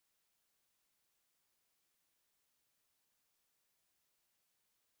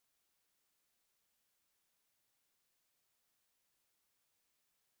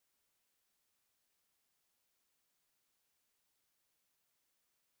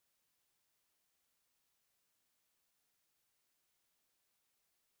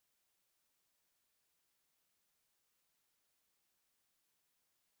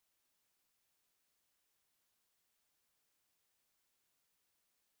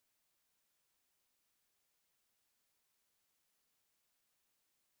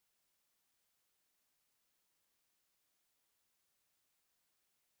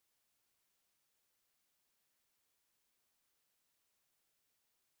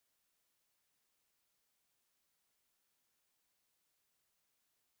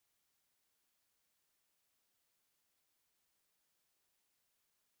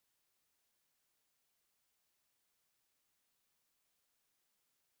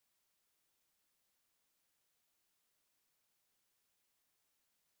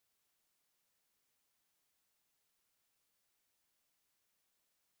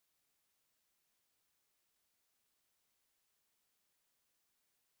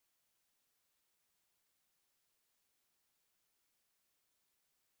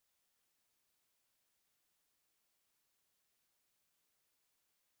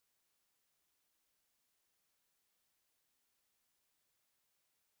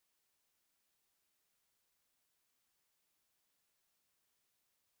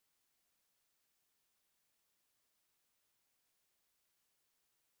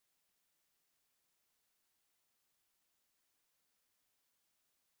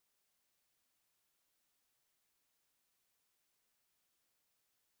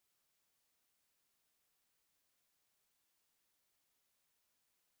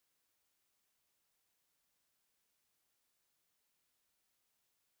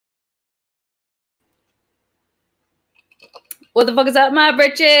What the fuck is up, my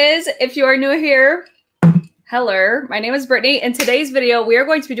britches? If you are new here, hello. My name is Brittany. In today's video, we are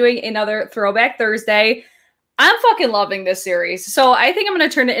going to be doing another Throwback Thursday. I'm fucking loving this series. So I think I'm going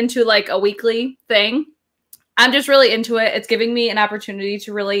to turn it into like a weekly thing. I'm just really into it. It's giving me an opportunity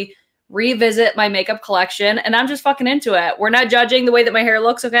to really revisit my makeup collection, and I'm just fucking into it. We're not judging the way that my hair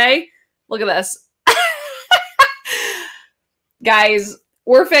looks, okay? Look at this. Guys,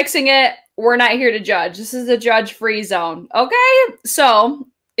 we're fixing it. We're not here to judge. This is a judge-free zone, okay? So,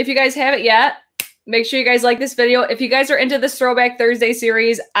 if you guys haven't yet, make sure you guys like this video. If you guys are into this Throwback Thursday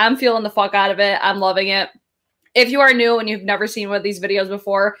series, I'm feeling the fuck out of it. I'm loving it. If you are new and you've never seen one of these videos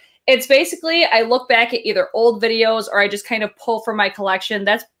before, it's basically I look back at either old videos or I just kind of pull from my collection.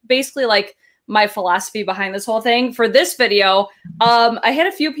 That's basically like my philosophy behind this whole thing. For this video, I had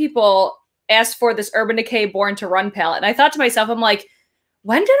a few people ask for this Urban Decay Born to Run palette. And I thought to myself, I'm like,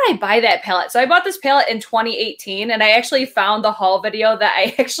 when did I buy that palette? So I bought this palette in 2018, and I actually found the haul video that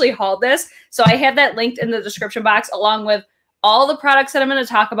I actually hauled this. So I have that linked in the description box along with all the products that I'm going to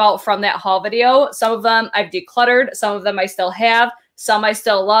talk about from that haul video. Some of them I've decluttered. Some of them I still have. Some I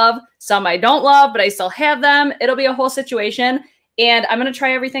still love. Some I don't love, but I still have them. It'll be a whole situation. And I'm going to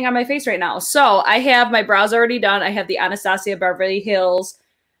try everything on my face right now. So I have my brows already done. I have the Anastasia Beverly Hills.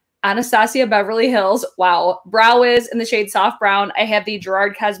 Wow. Brow Wiz in the shade Soft Brown. I have the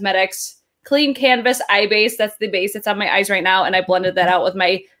Gerard Cosmetics Clean Canvas Eye Base. That's the base that's on my eyes right now. And I blended that out with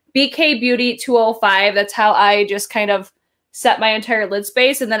my BK Beauty 205. That's how I just kind of set my entire lid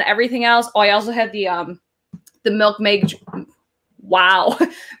space. And then everything else. Oh, I also have the Milk Makeup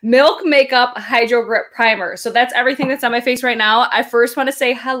Hydro Grip Primer. So that's everything that's on my face right now. I first want to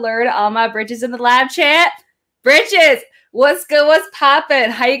say hello to all my britches in the live chat. Britches! What's good? What's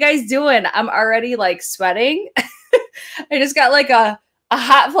poppin'? How you guys doing? I'm already like sweating. I just got like a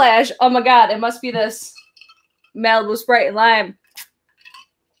hot flash. Oh my God. It must be this Malibu Sprite and Lime.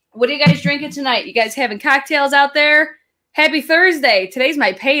 What are you guys drinking tonight? You guys having cocktails out there? Happy Thursday. Today's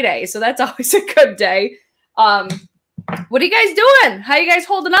my payday, so that's always a good day. What are you guys doing? How you guys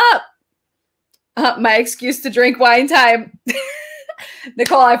holding up? My excuse to drink wine time.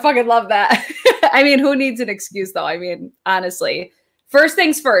 Nicole, I fucking love that. I mean, who needs an excuse though? I mean, honestly. First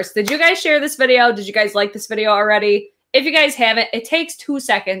things first, did you guys share this video? Did you guys like this video already? If you guys haven't, it takes 2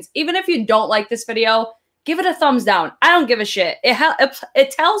 seconds. Even if you don't like this video, give it a thumbs down. I don't give a shit.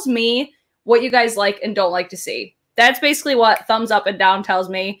 It tells me what you guys like and don't like to see. That's basically what thumbs up and down tells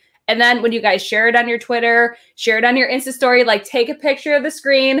me. And then when you guys share it on your Twitter, share it on your Insta story, like take a picture of the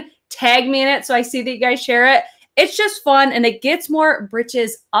screen, tag me in it so I see that you guys share it. It's just fun, and it gets more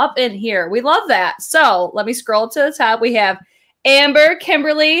britches up in here. We love that. So let me scroll to the top. We have Amber,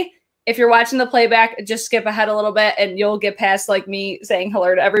 Kimberly. If you're watching the playback, just skip ahead a little bit, and you'll get past like me saying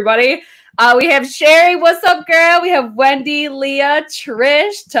hello to everybody. We have Sherry. What's up, girl? We have Wendy, Leah,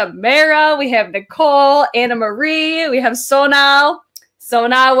 Trish, Tamara. We have Nicole, Anna Marie. We have Sonal.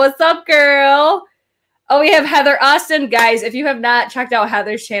 Sonal, what's up, girl? Oh, we have Heather Austin. Guys, if you have not checked out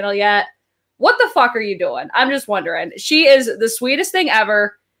Heather's channel yet, what the fuck are you doing? I'm just wondering. She is the sweetest thing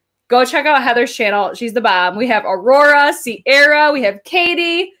ever. Go check out Heather's channel. She's the bomb. We have Aurora, Sierra. We have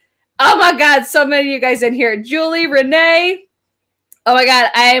Katie. Oh my God, so many of you guys in here. Julie, Renee. Oh my God,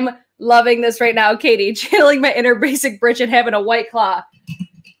 I'm loving this right now. Katie, channeling my inner basic britch and having a White Claw.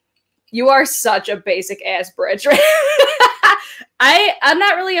 You are such a basic ass britch. I'm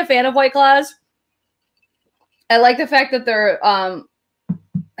not really a fan of White Claws. I like the fact that they're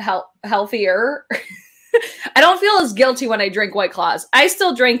healthier. I don't feel as guilty when I drink White Claws. I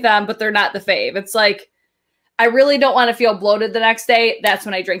still drink them, but they're not the fave. It's like, I really don't want to feel bloated the next day. That's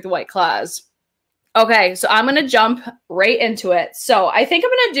when I drink the White Claws. Okay, so I'm going to jump right into it. So I think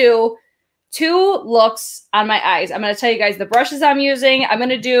I'm going to do 2 looks on my eyes. I'm going to tell you guys the brushes I'm using. I'm going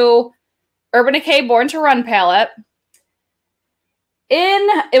to do Urban Decay Born to Run palette.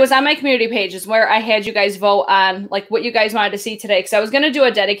 It was on my community page is where I had you guys vote on like what you guys wanted to see today. Because I was going to do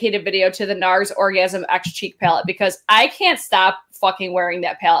a dedicated video to the NARS Orgasm X Cheek palette because I can't stop fucking wearing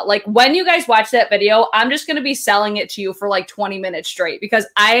that palette. Like when you guys watch that video, I'm just going to be selling it to you for like 20 minutes straight because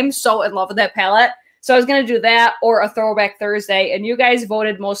I am so in love with that palette. So I was going to do that or a Throwback Thursday. And you guys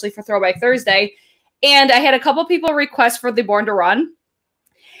voted mostly for Throwback Thursday. And I had a couple people request for the Born to Run.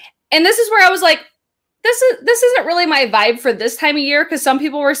 And this is where I was like, this isn't really my vibe for this time of year because some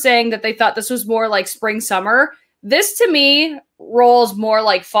people were saying that they thought this was more like spring, summer. This to me rolls more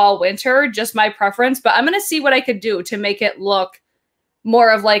like fall, winter, just my preference. But I'm going to see what I could do to make it look more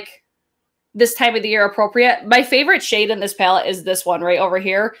of like this time of the year appropriate. My favorite shade in this palette is this one right over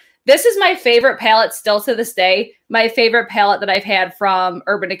here. This is my favorite palette still to this day. My favorite palette that I've had from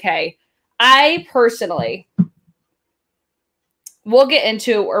Urban Decay. I personally we'll get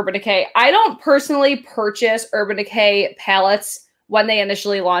into Urban Decay. I don't personally purchase Urban Decay palettes when they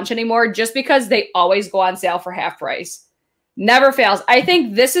initially launch anymore, just because they always go on sale for half price. Never fails. I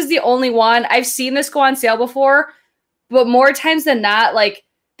think this is the only one. I've seen this go on sale before, but more times than not, like,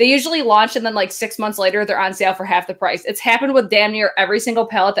 they usually launch and then like 6 months later, they're on sale for half the price. It's happened with damn near every single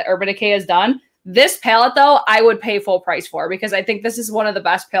palette that Urban Decay has done. This palette, though, I would pay full price for, because I think this is one of the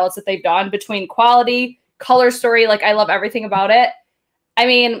best palettes that they've done between quality, color story. Like, I love everything about it. I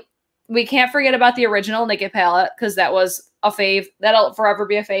mean, we can't forget about the original Naked palette, because that was a fave. That'll forever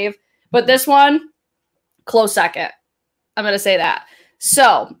be a fave. But this one, close second. I'm going to say that.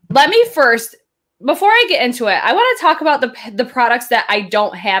 So let me first, before I get into it, I want to talk about the products that I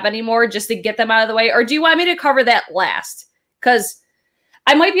don't have anymore, just to get them out of the way. Or do you want me to cover that last? Because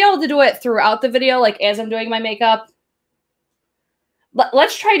I might be able to do it throughout the video, like as I'm doing my makeup.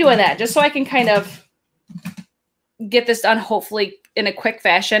 Let's try doing that, just so I can kind of get this done, hopefully in a quick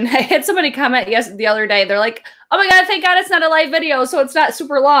fashion. I had somebody comment the other day. They're like, oh my God, thank God it's not a live video, so it's not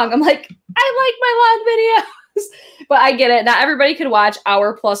super long. I'm like, I like my long videos. But I get it. Not everybody can watch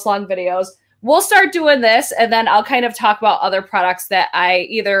hour-plus long videos. We'll start doing this, and then I'll kind of talk about other products that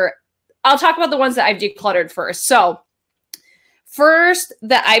I'll talk about the ones that I've decluttered first. So first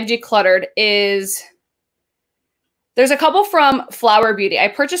that I've decluttered is, there's a couple from Flower Beauty. I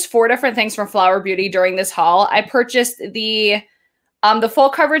purchased 4 different things from Flower Beauty during this haul. I purchased the full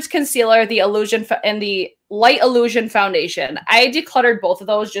coverage concealer, the illusion, and the light illusion foundation. I decluttered both of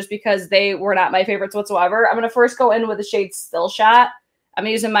those just because they were not my favorites whatsoever. I'm going to first go in with the shade Still Shot. I'm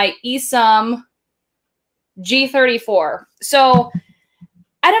using my Esum G34. So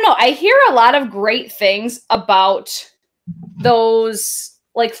I don't know. I hear a lot of great things about those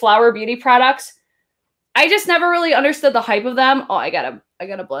like Flower Beauty products. I just never really understood the hype of them. Oh, I gotta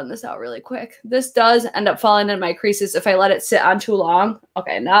blend this out really quick. This does end up falling in my creases if I let it sit on too long.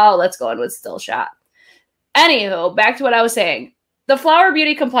 Okay, now let's go in with Still Shot. Anywho, back to what I was saying. The Flower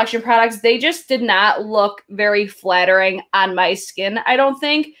Beauty complexion products, they just did not look very flattering on my skin, I don't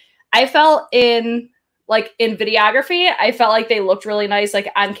think. I felt in videography, I felt like they looked really nice, like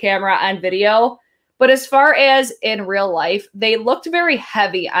on camera, on video. But as far as in real life, they looked very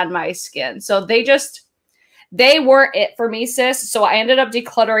heavy on my skin. So they weren't it for me, sis. So I ended up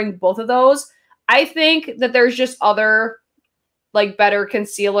decluttering both of those. I think that there's just other like better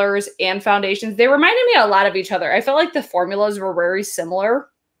concealers and foundations. They reminded me a lot of each other. I felt like the formulas were very similar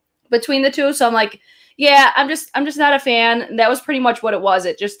between the two. So I'm like, yeah, I'm just not a fan. And that was pretty much what it was.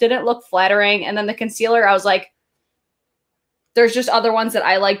 It just didn't look flattering. And then the concealer, I was like, there's just other ones that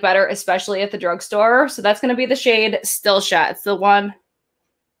I like better, especially at the drugstore. So that's going to be the shade Still Shot. It's the one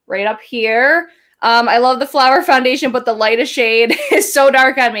right up here. I love the flower foundation, but the lightest shade is so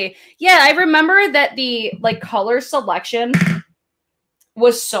dark on me. Yeah, I remember that the like color selection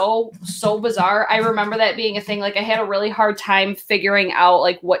was so bizarre. I remember that being a thing. Like I had a really hard time figuring out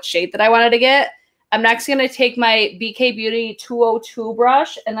like what shade that I wanted to get. I'm next going to take my BK Beauty 202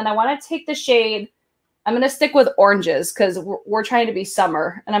 brush, and then I want to take the shade. I'm going to stick with oranges because we're trying to be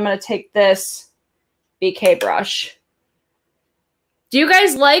summer, and I'm going to take this BK brush. Do you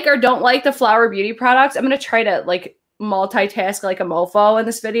guys like or don't like the Flower Beauty products? I'm going to try to like multitask like a mofo in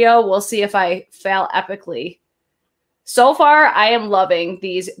this video. We'll see if I fail epically. So far, I am loving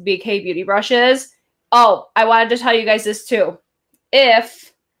these BK Beauty brushes. Oh, I wanted to tell you guys this too.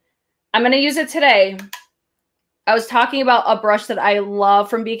 If I'm going to use it today, I was talking about a brush that I love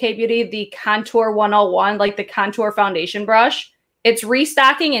from BK Beauty, the Contour 101, like the contour foundation brush. It's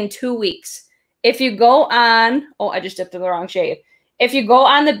restocking in 2 weeks. If you go on, oh, I just dipped in the wrong shade. If you go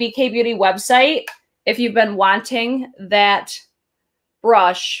on the BK Beauty website, if you've been wanting that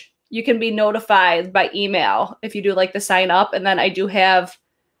brush, you can be notified by email if you do like the sign up. And then I do have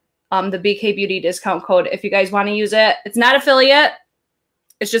the BK Beauty discount code if you guys want to use it. It's not affiliate.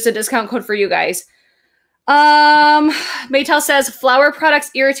 It's just a discount code for you guys. Maytel says, flower products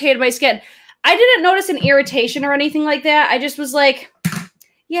irritated my skin. I didn't notice an irritation or anything like that. I just was like,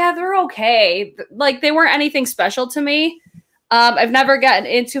 yeah, they're okay. Like they weren't anything special to me. I've never gotten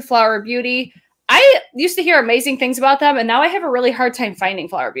into Flower Beauty. I used to hear amazing things about them, and now I have a really hard time finding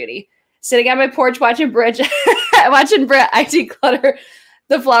Flower Beauty. Sitting on my porch watching Brit, watching Brit, I declutter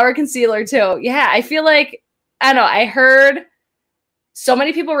the flower concealer too. Yeah, I feel like, I don't know, I heard so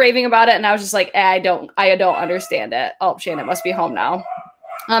many people raving about it, and I was just like, I don't understand it. Oh, Shannon must be home now.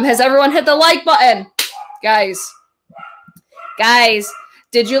 Has everyone hit the like button? Guys,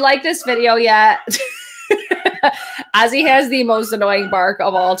 did you like this video yet? Ozzy has the most annoying bark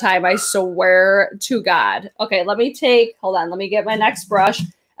of all time. I swear to God. Okay, let me get my next brush.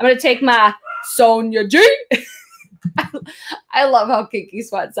 I'm going to take my Sonia G. I love how Kinky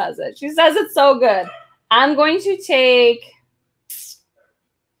Sweat says it. She says it so good. I'm going to take,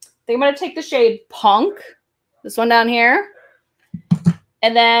 I think I'm going to take the shade Punk. This one down here.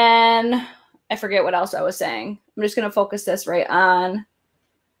 And then I forget what else I was saying. I'm just going to focus this right on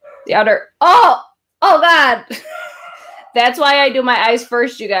the outer. Oh God. That's why I do my eyes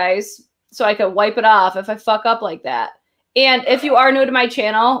first, you guys. So I can wipe it off if I fuck up like that. And if you are new to my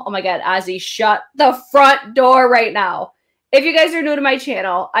channel, oh my God, Ozzy, shut the front door right now. If you guys are new to my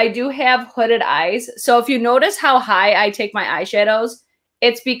channel, I do have hooded eyes. So if you notice how high I take my eyeshadows,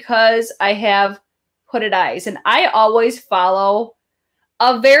 it's because I have hooded eyes. And I always follow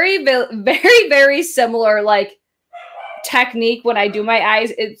a very, very similar like technique when I do my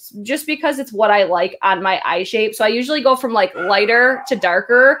eyes. It's just because it's what I like on my eye shape. So I usually go from like lighter to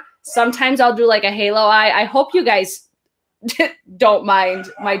darker. Sometimes I'll do like a halo eye. I hope you guys don't mind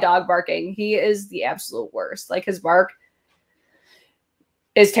my dog barking. He is the absolute worst. Like his bark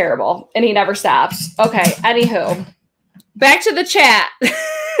is terrible and he never stops. Okay, anywho, back to the chat.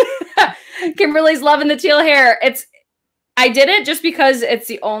 Kimberly's loving the teal hair. I did it just because it's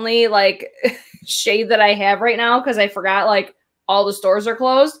the only like shade that I have right now because I forgot like all the stores are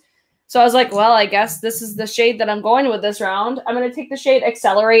closed. So I was like, well, I guess this is the shade that I'm going with this round. I'm going to take the shade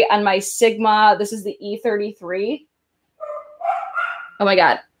Accelerate on my Sigma. This is the E33. Oh my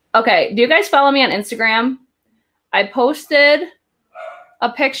God. Okay. Do you guys follow me on Instagram? I posted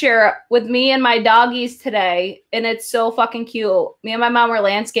a picture with me and my doggies today, and it's so fucking cute. Me and my mom were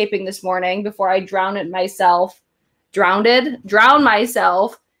landscaping this morning before I drowned myself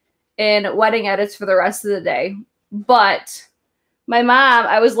in wedding edits for the rest of the day. But my mom,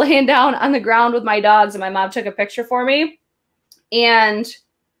 I was laying down on the ground with my dogs, and my mom took a picture for me. And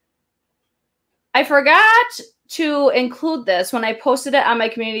I forgot to include this when I posted it on my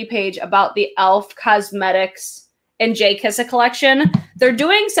community page about the e.l.f. Cosmetics and J Kissa collection. They're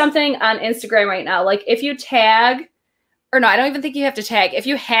doing something on Instagram right now. Like if you tag, or no, I don't even think you have to tag. If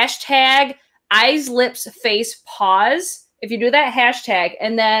you hashtag eyes, lips, face, paws, if you do that hashtag,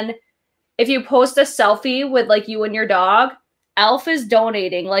 and then if you post a selfie with like you and your dog, e.l.f. is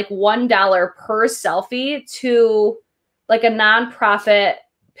donating like $1 per selfie to like a nonprofit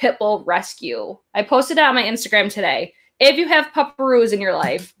pit bull rescue. I posted it on my Instagram today. If you have pupperoos in your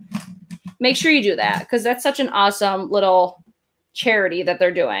life, make sure you do that because that's such an awesome little charity that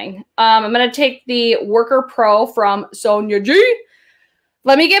they're doing. I'm going to take the Worker Pro from Sonia G.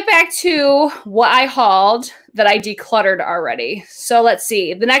 Let me get back to what I hauled that I decluttered already. So let's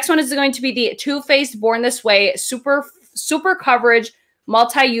see. The next one is going to be the Too Faced Born This Way Super Coverage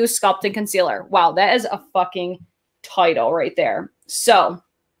Multi-Use Sculpting Concealer. Wow, that is a fucking title right there. So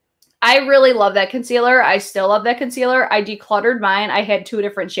I really love that concealer. I still love that concealer. I decluttered mine. I had 2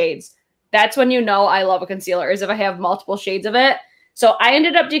 different shades. That's when you know I love a concealer, is if I have multiple shades of it. So I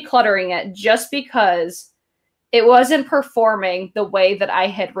ended up decluttering it just because it wasn't performing the way that I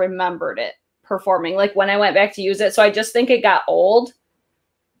had remembered it performing, like when I went back to use it. So I just think it got old.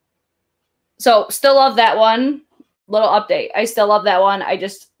 So still love that one. Little update. I still love that one. I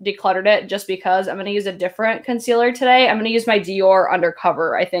just decluttered it just because I'm going to use a different concealer today. I'm going to use my Dior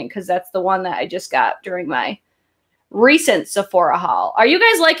Undercover, I think, because that's the one that I just got during my recent Sephora haul. Are you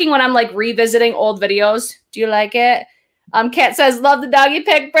guys liking when I'm like revisiting old videos? Do you like it? Kat says, love the doggy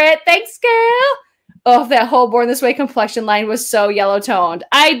pic, Britt. Thanks, girl. Oh, that whole Born This Way complexion line was so yellow toned.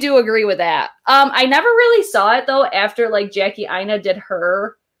 I do agree with that. I never really saw it though after like Jackie Aina did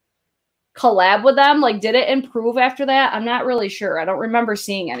her collab with them. Like, did it improve after that? I'm not really sure. I don't remember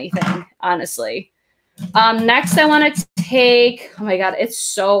seeing anything, honestly. Next I want to take, oh my God, it's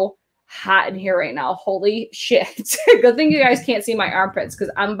so hot in here right now. Holy shit. Good thing you guys can't see my armpits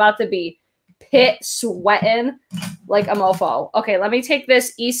because I'm about to be pit sweating like a mofo. Okay, let me take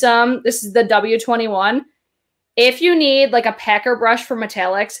this Esum. This is the W21. If you need like a packer brush for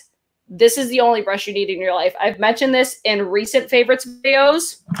metallics, this is the only brush you need in your life. I've mentioned this in recent favorites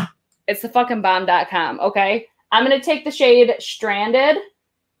videos. It's the fucking bomb.com, okay? I'm going to take the shade Stranded.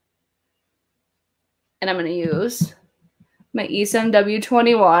 And I'm going to use my Esum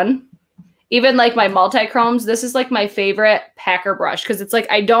W21. Even like my multi-chromes, this is like my favorite packer brush because it's like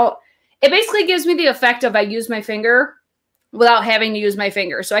it basically gives me the effect of I use my finger without having to use my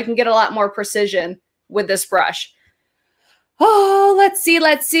finger. So I can get a lot more precision with this brush. Oh, let's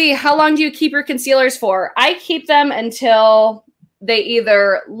see. How long do you keep your concealers for? I keep them until they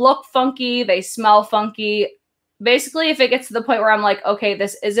either look funky, they smell funky. Basically, if it gets to the point where I'm like, okay,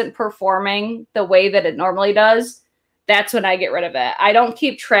 this isn't performing the way that it normally does, that's when I get rid of it. I don't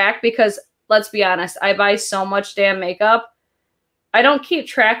keep track because, let's be honest, I buy so much damn makeup. I don't keep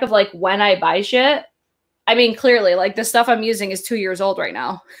track of like when I buy shit. I mean, clearly, like the stuff I'm using is 2 years old right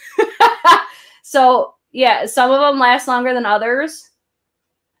now. So yeah, some of them last longer than others.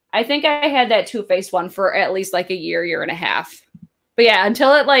 I think I had that Too Faced one for at least like a year and a half. But yeah,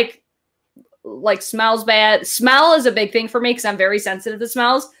 until it like smells bad. Smell is a big thing for me because I'm very sensitive to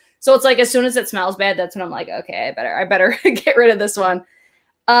smells. So it's like as soon as it smells bad, that's when I'm like, okay, I better get rid of this one.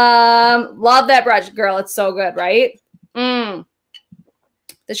 Love that brush, girl. It's so good, right? The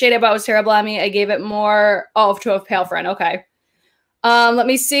shade I bought was terrible on me. I gave it more to a pale friend. Okay. Let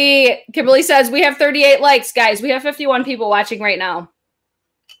me see. Kimberly says we have 38 likes, guys. We have 51 people watching right now.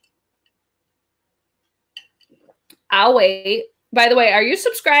 I'll wait. By the way, are you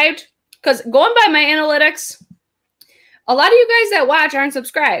subscribed? Because going by my analytics, a lot of you guys that watch aren't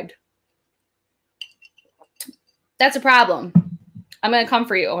subscribed. That's a problem. I'm going to come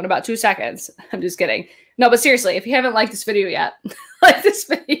for you in about 2 seconds. I'm just kidding. No, but seriously, if you haven't liked this video yet, like this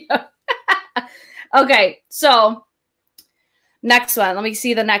video. Okay, so next one. Let me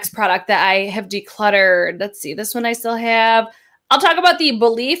see the next product that I have decluttered. Let's see. This one I still have. I'll talk about the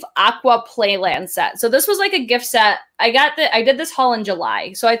Belief Aqua Playland set. So this was like a gift set. I did this haul in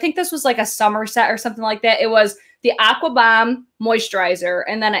July. So I think this was like a summer set or something like that. It was the Aqua Bomb moisturizer.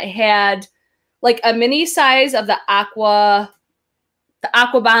 And then it had like a mini size of the Aqua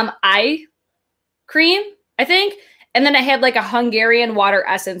Bomb eye cream, I think. And then it had like a Hungarian water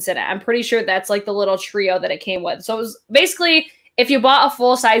essence in it. I'm pretty sure that's like the little trio that it came with. So it was basically, if you bought a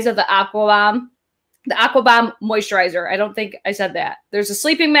full size of the Aqua Bomb moisturizer. I don't think I said that. There's a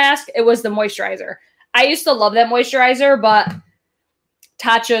sleeping mask. It was the moisturizer. I used to love that moisturizer, but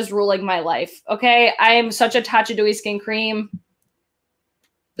Tatcha's ruling my life. Okay. I am such a Tatcha Dewy Skin Cream.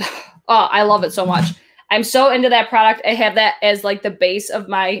 Oh, I love it so much. I'm so into that product. I have that as like the base of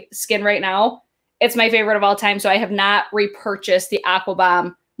my skin right now. It's my favorite of all time. So I have not repurchased the Aqua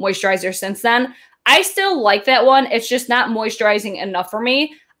Bomb moisturizer since then. I still like that one. It's just not moisturizing enough for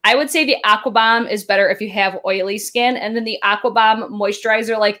me. I would say the Aqua Bomb is better if you have oily skin. And then the Aqua Bomb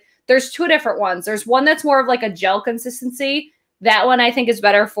moisturizer, like there's two different ones. There's one that's more of like a gel consistency. That one I think is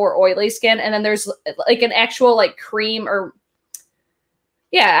better for oily skin. And then there's like an actual like cream or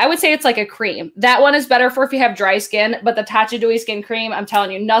yeah, I would say it's like a cream. That one is better for if you have dry skin. But the Tatcha Dewy Skin Cream, I'm telling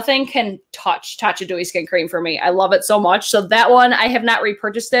you, nothing can touch Tatcha Dewy Skin Cream for me. I love it so much. So that one, I have not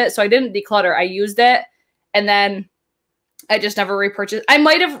repurchased it. So I didn't declutter. I used it. And then I just never repurchased. I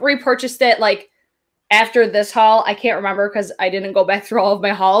might have repurchased it like after this haul. I can't remember because I didn't go back through all of my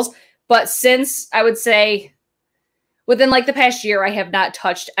hauls. But since I would say within like the past year, I have not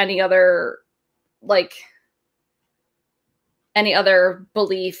touched any other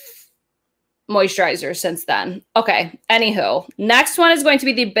Belief moisturizer since then. Okay. Anywho, next one is going to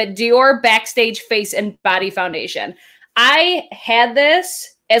be the Dior Backstage Face and Body Foundation. I had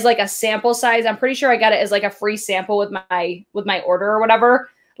this as like a sample size. I'm pretty sure I got it as like a free sample with my order or whatever.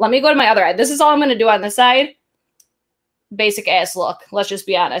 Let me go to my other eye. This is all I'm going to do on this side. Basic ass look. Let's just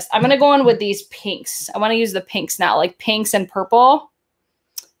be honest. I'm going to go in with these pinks. I want to use the pinks now, like pinks and purple.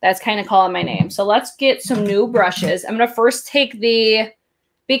 That's kind of calling my name. So let's get some new brushes. I'm going to first take the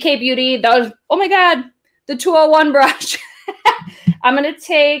BK Beauty. That was, oh my God, the 201 brush. I'm going to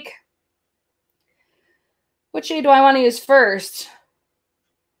take, what shade do I want to use first?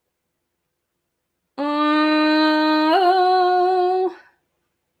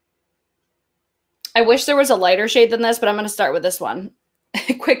 I wish there was a lighter shade than this, but I'm going to start with this one.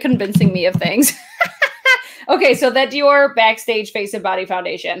 Quit convincing me of things. Okay, so that Dior Backstage Face and Body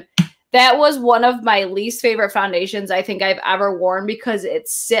Foundation. That was one of my least favorite foundations I think I've ever worn because it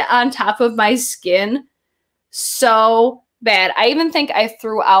sit on top of my skin so bad. I even think I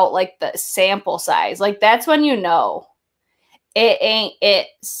threw out like the sample size. Like that's when you know it ain't it,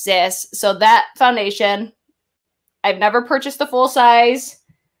 sis. So that foundation, I've never purchased the full size.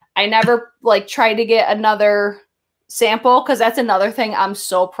 I never like tried to get another sample because that's another thing I'm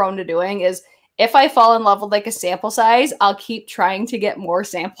so prone to doing is if I fall in love with like a sample size, I'll keep trying to get more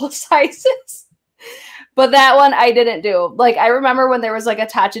sample sizes. But that one I didn't do. Like I remember when there was like a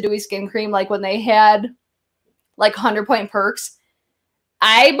Tatcha Dewy Skin Cream, like when they had like 100-point perks.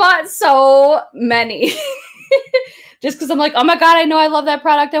 I bought so many just because I'm like, oh my God, I know I love that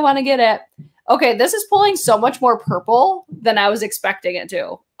product. I want to get it. Okay, this is pulling so much more purple than I was expecting it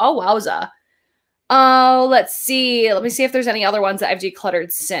to. Oh, wowza. Oh, let's see. Let me see if there's any other ones that I've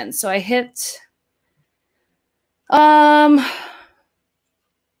decluttered since. So I hit, or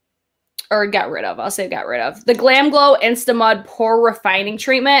got rid of. I'll say got rid of the Glam Glow Insta Mud Pore Refining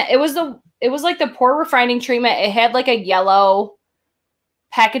Treatment. It was like the pore refining treatment. It had like a yellow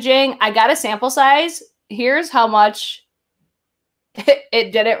packaging. I got a sample size. Here's how much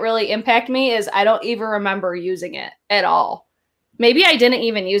it didn't really impact me is I don't even remember using it at all. Maybe I didn't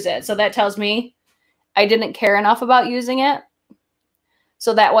even use it. So that tells me I didn't care enough about using it.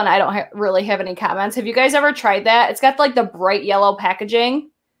 So that one, I don't really have any comments. Have you guys ever tried that? It's got like the bright yellow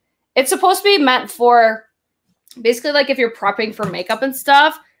packaging. It's supposed to be meant for basically like if you're prepping for makeup and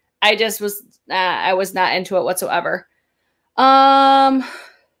stuff. I was not into it whatsoever. Adds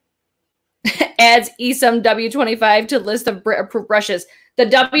eSome W25 to list of BRIT approved brushes. The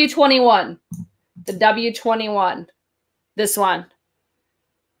W21. The W21. This one.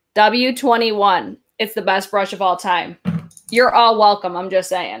 W21. It's the best brush of all time. You're all welcome. I'm just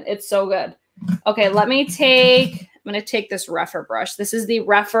saying. It's so good. Okay, I'm going to take this Refer brush. This is the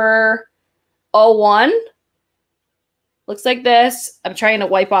Refer 01. Looks like this. I'm trying to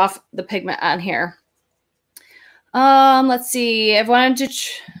wipe off the pigment on here. Let's see. I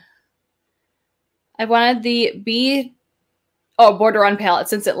wanted the Border On palette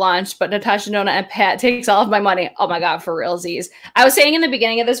since it launched, but Natasha Nona and Pat takes all of my money. Oh my God, for realsies. I was saying in the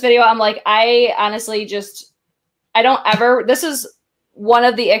beginning of this video, I'm like, I honestly I don't ever, this is one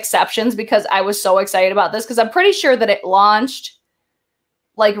of the exceptions because I was so excited about this because I'm pretty sure that it launched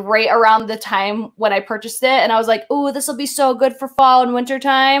like right around the time when I purchased it. And I was like, ooh, this will be so good for fall and winter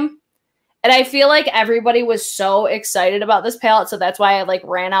time. And I feel like everybody was so excited about this palette. So that's why I like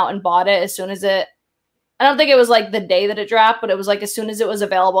ran out and bought it as soon as I don't think it was like the day that it dropped, but it was like as soon as it was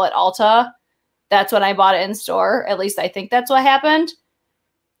available at Ulta, that's when I bought it in store. At least I think that's what happened.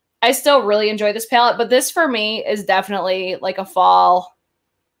 I still really enjoy this palette, but this for me is definitely like a fall.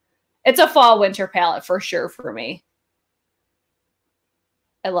 It's a fall winter palette for sure for me.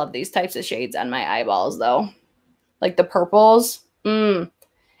 I love these types of shades on my eyeballs though. Like the purples. And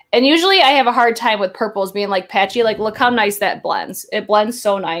usually I have a hard time with purples being like patchy. Like look how nice that blends. It blends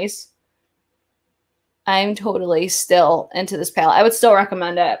so nice. I'm totally still into this palette. I would still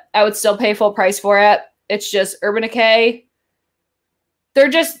recommend it. I would still pay full price for it. It's just Urban Decay. They're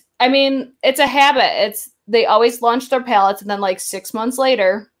just, I mean, it's a habit. They always launch their palettes and then like 6 months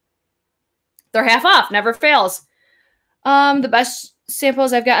later, they're half off. Never fails. The best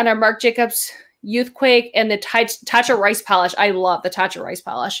samples I've gotten are Marc Jacobs Youthquake and the Tatcha Rice Polish. I love the Tatcha Rice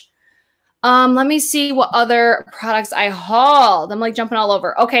Polish. Let me see what other products I hauled. I'm like jumping all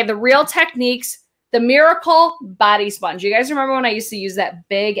over. Okay, the Real Techniques, the Miracle Body Sponge. You guys remember when I used to use that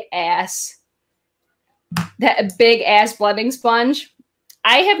big ass blending sponge?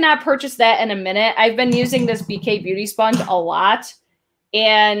 I have not purchased that in a minute. I've been using this BK Beauty sponge a lot,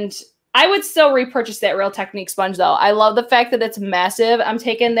 and I would still repurchase that Real Technique sponge though. I love the fact that it's massive. I'm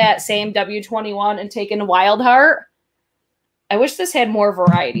taking that same W21 and taking Wild Heart. I wish this had more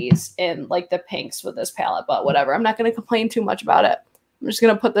varieties in like the pinks with this palette, but whatever. I'm not going to complain too much about it. I'm just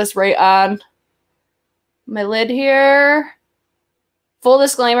going to put this right on my lid here. Full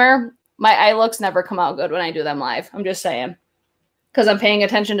disclaimer, my eye looks never come out good when I do them live. I'm just saying. Because I'm paying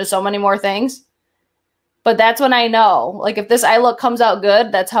attention to so many more things. But that's when I know. Like if this eye look comes out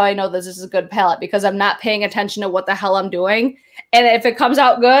good, that's how I know this is a good palette. Because I'm not paying attention to what the hell I'm doing. And if it comes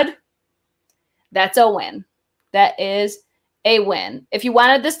out good, that's a win. That is a win. If you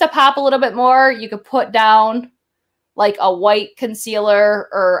wanted this to pop a little bit more, you could put down like a white concealer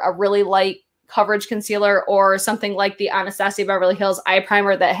or a really light coverage concealer or something like the Anastasia Beverly Hills eye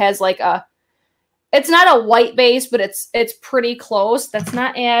primer that has like a, it's not a white base, but it's pretty close. That's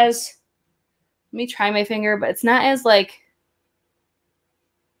not as, let me try my finger, but it's not as like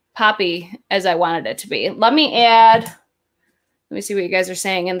poppy as I wanted it to be. Let me see what you guys are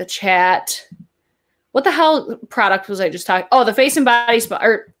saying in the chat. What the hell product was I just talking? Oh, the Face and Body Sponge,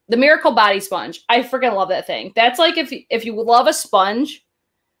 or the Miracle Body Sponge. I freaking love that thing. That's like if you love a sponge.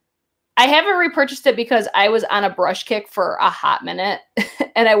 I haven't repurchased it because I was on a brush kick for a hot minute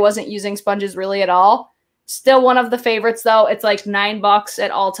and I wasn't using sponges really at all. Still one of the favorites though. It's like $9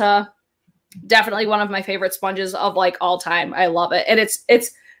 at Ulta. Definitely one of my favorite sponges of like all time. I love it. And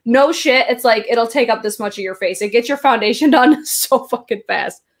it's no shit. It's like, it'll take up this much of your face. It gets your foundation done so fucking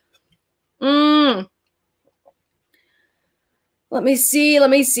fast. Let me see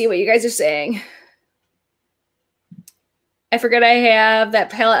what you guys are saying. I forget I have that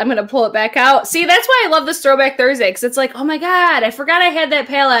palette. I'm going to pull it back out. See, that's why I love this Throwback Thursday. Because it's like, oh my God, I forgot I had that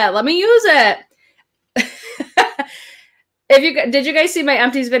palette. Let me use it. Did you guys see my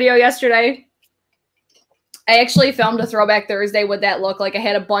empties video yesterday? I actually filmed a Throwback Thursday with that look. Like I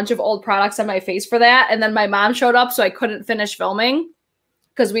had a bunch of old products on my face for that. And then my mom showed up, so I couldn't finish filming.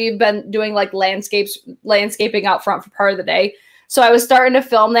 Because we've been doing like landscaping out front for part of the day. So I was starting to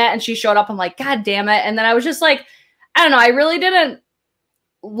film that and she showed up. I'm like, God damn it. And then I was just like, I don't know. I really didn't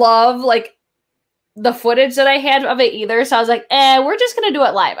love, like, the footage that I had of it either. So I was like, we're just going to do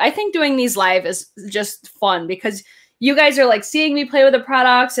it live. I think doing these live is just fun because you guys are like seeing me play with the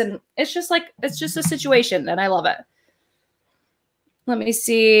products and it's just a situation and I love it. Let me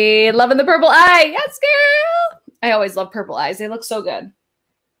see. Loving the purple eye. Yes, girl. I always love purple eyes. They look so good.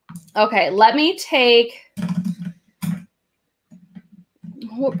 Okay, let me take,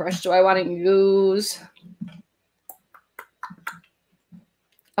 what brush do I want to use?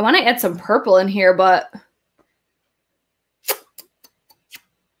 I want to add some purple in here, but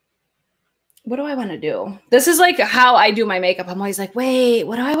what do I want to do? This is like how I do my makeup. I'm always like, wait,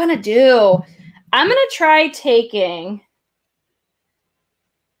 what do I want to do? I'm going to try taking,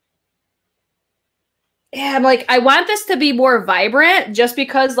 yeah, I'm like, I want this to be more vibrant just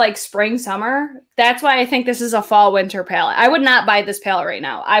because like spring, summer. That's why I think this is a fall, winter palette. I would not buy this palette right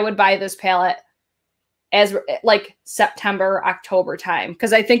now. I would buy this palette as like September, October time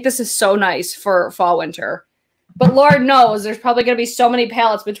because I think this is so nice for fall, winter. But Lord knows there's probably going to be so many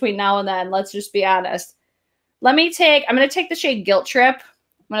palettes between now and then. Let's just be honest. I'm going to take the shade Guilt Trip.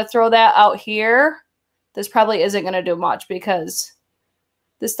 I'm going to throw that out here. This probably isn't going to do much because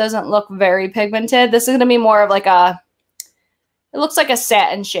this doesn't look very pigmented. This is going to be more of like it looks like a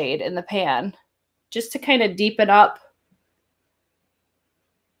satin shade in the pan just to kind of deepen up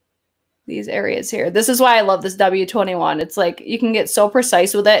these areas here. This is why I love this W21. It's like you can get so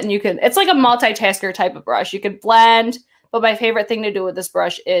precise with it and it's like a multitasker type of brush. You can blend, but my favorite thing to do with this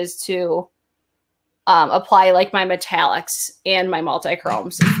brush is to apply like my metallics and my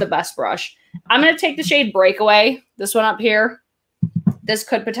multi-chromes. It's the best brush. I'm going to take the shade Breakaway, this one up here. This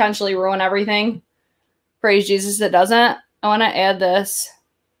could potentially ruin everything. Praise Jesus, it doesn't. I want to add this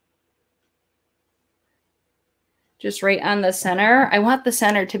just right on the center. I want the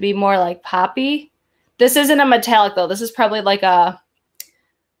center to be more like poppy. This isn't a metallic though. This is probably like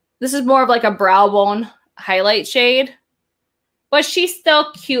this is more of like a brow bone highlight shade. But she's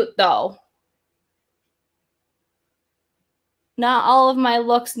still cute though. Not all of my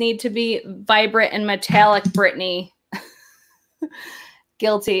looks need to be vibrant and metallic, Brittany.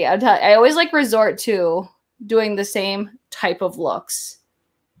 Guilty. I always like resort to doing the same type of looks.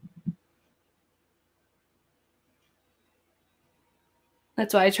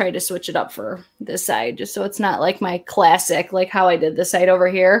 That's why I tried to switch it up for this side, just so it's not like my classic, like how I did this side over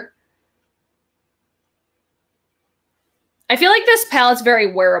here. I feel like this palette's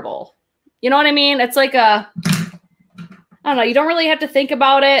very wearable. You know what I mean? It's like I don't know, you don't really have to think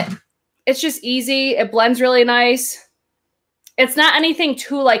about it. It's just easy. It blends really nice. It's not anything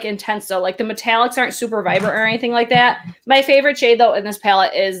too like intense though. Like the metallics aren't super vibrant or anything like that. My favorite shade though in this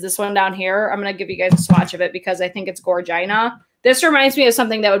palette is this one down here. I'm going to give you guys a swatch of it because I think it's Gorgina. This reminds me of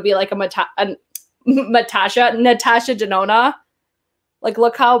something that would be like a Natasha Denona. Like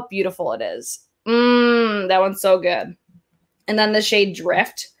look how beautiful it is. That one's so good. And then the shade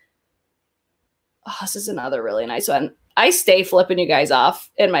Drift. Oh, this is another really nice one. I stay flipping you guys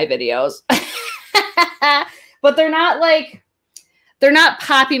off in my videos. But they're not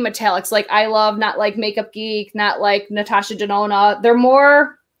poppy metallics like I love, not like Makeup Geek, not like Natasha Denona. They're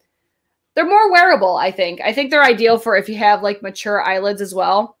more wearable, I think. I think they're ideal for if you have like mature eyelids as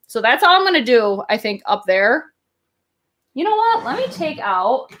well. So that's all I'm going to do, I think, up there. You know what? Let me take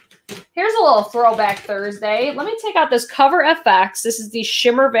out, here's a little throwback Thursday. Let me take out this Cover FX. This is the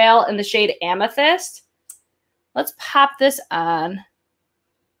Shimmer Veil in the shade Amethyst. Let's pop this on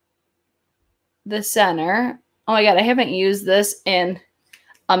the center. Oh my God, I haven't used this in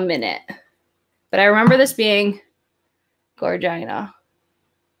a minute. But I remember this being Gorgina.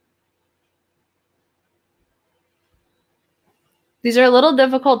 These are a little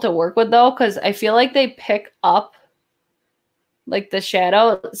difficult to work with though, because I feel like they pick up like the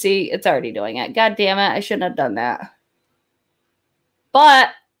shadow. See, it's already doing it. God damn it, I shouldn't have done that. But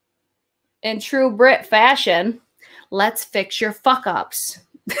in true Brit fashion, let's fix your fuck-ups.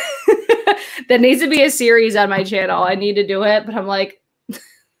 That needs to be a series on my channel. I need to do it, but I'm like,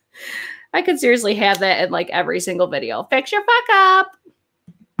 I could seriously have that in like every single video. Fix your fuck-up.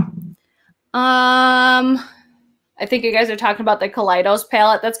 I think you guys are talking about the Kaleidos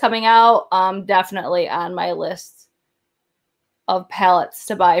palette that's coming out. Definitely on my list of palettes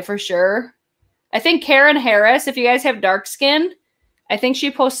to buy for sure. I think Karen Harris, if you guys have dark skin, I think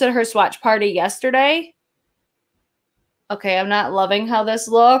she posted her swatch party yesterday. Okay, I'm not loving how this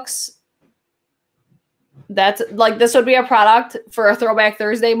looks. That's like, this would be a product for a Throwback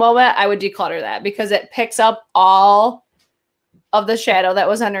Thursday moment. I would declutter that because it picks up all of the shadow that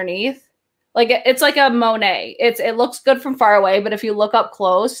was underneath. Like it's like a Monet. It looks good from far away, but if you look up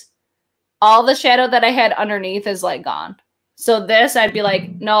close, all the shadow that I had underneath is like gone. So this, I'd be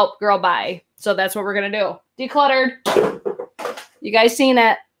like, nope, girl, bye. So that's what we're going to do. Decluttered. You guys seen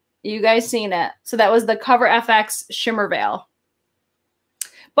it. You guys seen it. So that was the Cover FX Shimmer Veil.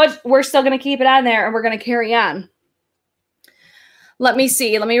 But we're still going to keep it on there, and we're going to carry on. Let me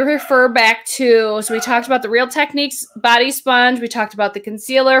see. Let me refer back to, so we talked about the Real Techniques body sponge. We talked about the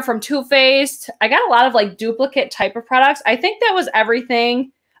concealer from Too Faced. I got a lot of like duplicate type of products. I think that was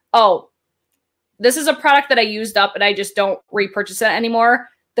everything. Oh, this is a product that I used up and I just don't repurchase it anymore.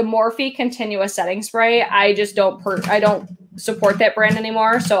 The Morphe Continuous Setting Spray. I just don't support that brand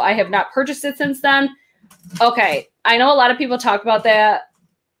anymore. So I have not purchased it since then. Okay. I know a lot of people talk about that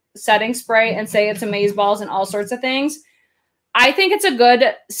setting spray and say it's amazeballs and all sorts of things. I think it's a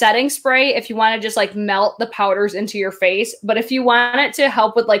good setting spray if you want to just like melt the powders into your face. But if you want it to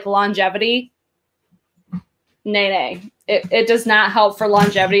help with like longevity, nay. It does not help for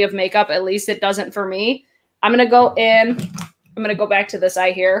longevity of makeup. At least it doesn't for me. I'm going to go in. I'm going to go back to this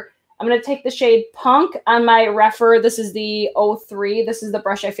eye here. I'm going to take the shade Punk on my Refer. This is the 03. This is the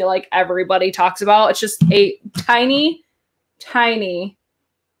brush I feel like everybody talks about. It's just a tiny, tiny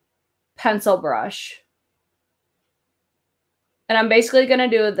pencil brush. And I'm basically going to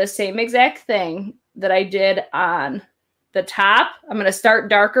do the same exact thing that I did on the top. I'm going to start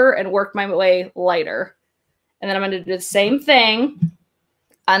darker and work my way lighter. And then I'm going to do the same thing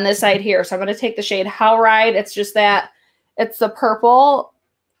on this side here. So I'm going to take the shade How Ride. It's just that it's the purple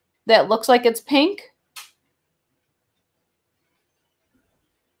that looks like it's pink.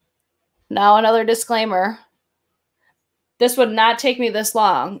 Now another disclaimer. This would not take me this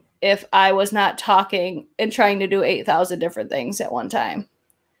long if I was not talking and trying to do 8,000 different things at one time.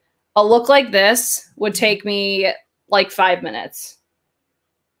 A look like this would take me like 5 minutes.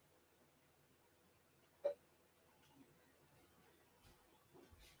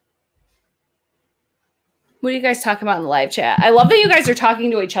 What are you guys talking about in the live chat? I love that you guys are talking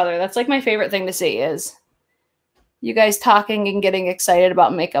to each other. That's like my favorite thing to see is you guys talking and getting excited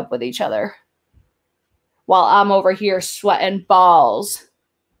about makeup with each other while I'm over here sweating balls.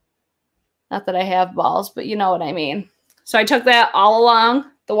 Not that I have balls, but you know what I mean. So I took that all along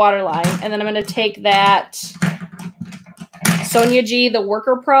the waterline, and then I'm going to take that Sonia G, the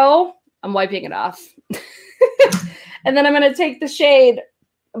Worker Pro. I'm wiping it off. And then I'm going to take the shade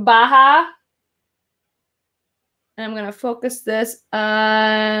Baja, and I'm going to focus this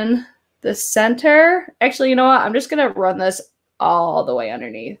on the center. Actually, you know what? I'm just going to run this all the way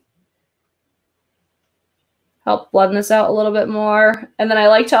underneath. Help blend this out a little bit more. And then I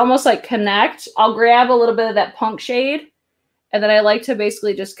like to almost like connect. I'll grab a little bit of that Punk shade. And then I like to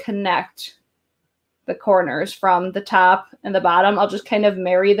basically just connect the corners from the top and the bottom. I'll just kind of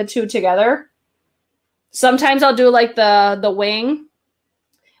marry the two together. Sometimes I'll do like the wing.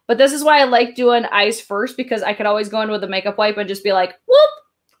 But this is why I like doing eyes first, because I could always go in with a makeup wipe and just be like, whoop,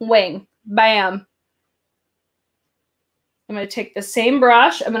 wing, bam. I'm going to take the same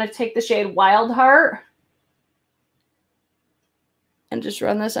brush. I'm going to take the shade Wild Heart. And just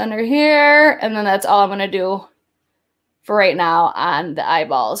run this under here. And then that's all I'm going to do for right now on the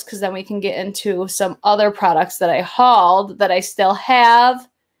eyeballs. Because then we can get into some other products that I hauled that I still have.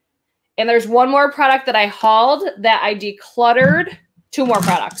 And there's one more product that I hauled that I decluttered. 2 more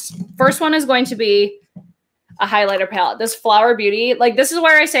products. First one is going to be a highlighter palette. This Flower Beauty. Like, this is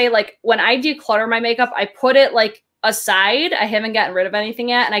where I say, like, when I declutter my makeup, I put it, like, aside. I haven't gotten rid of anything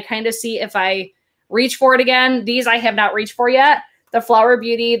yet. And I kind of see if I reach for it again. These I have not reached for yet. The Flower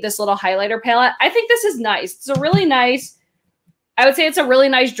Beauty, this little highlighter palette. I think this is nice. It's a really nice, I would say it's a really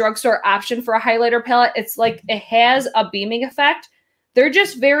nice drugstore option for a highlighter palette. It's like, it has a beaming effect. They're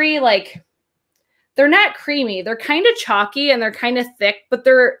just very like, they're not creamy. They're kind of chalky and they're kind of thick, but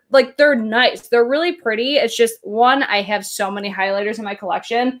they're nice. They're really pretty. It's just, one, I have so many highlighters in my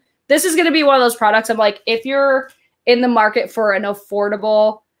collection. This is going to be one of those products I'm like, if you're in the market for an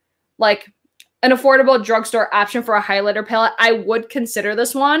affordable, drugstore option for a highlighter palette, I would consider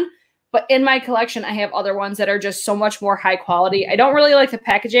this one. But in my collection, I have other ones that are just so much more high quality. I don't really like the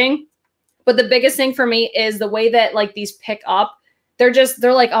packaging, but the biggest thing for me is the way that like these pick up. They're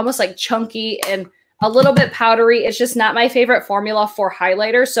like almost like chunky and a little bit powdery. It's just not my favorite formula for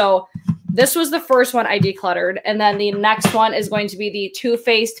highlighter. So this was the first one I decluttered. And then the next one is going to be the Too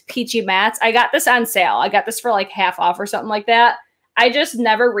Faced Peachy Mattes. I got this on sale. I got this for like half off or something like that. I just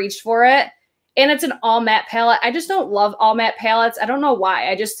never reached for it. And it's an all matte palette. I just don't love all matte palettes. I don't know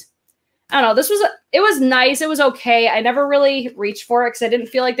why. I don't know. It was nice. It was okay. I never really reached for it because I didn't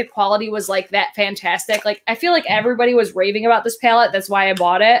feel like the quality was like that fantastic. Like, I feel like everybody was raving about this palette. That's why I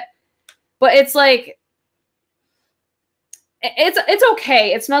bought it. But it's like, it's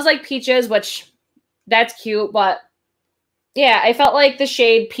okay. It smells like peaches, which that's cute, but Yeah, I felt like the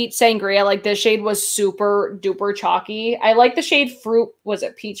shade Peach Sangria, like this shade was super duper chalky. I like the shade Fruit, was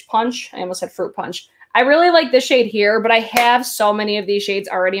it Peach Punch? I almost said Fruit Punch. I really like this shade here, but I have so many of these shades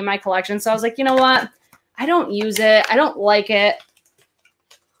already in my collection. So I was like, you know what? I don't use it. I don't like it.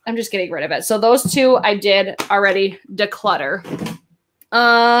 I'm just getting rid of it. So those two I did already declutter.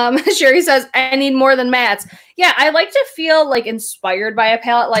 Sherry says, I need more than mattes. Yeah, I like to feel like inspired by a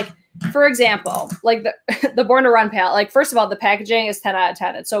palette. Like, for example, like the Born to Run palette. Like, first of all, the packaging is 10 out of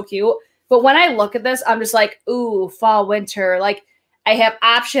 10. It's so cute. But when I look at this, I'm just like, ooh, fall, winter. Like, I have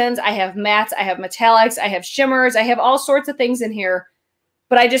options. I have mattes. I have metallics. I have shimmers. I have all sorts of things in here.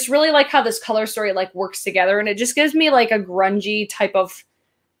 But I just really like how this color story like works together. And it just gives me like a grungy type of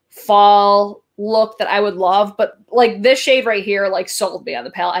fall look that I would love. But like this shade right here like sold me on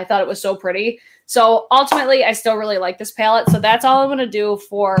the palette. I thought it was so pretty. So ultimately, I still really like this palette. So that's all I'm going to do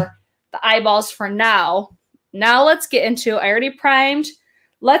for the eyeballs for now. Now let's get into, I already primed.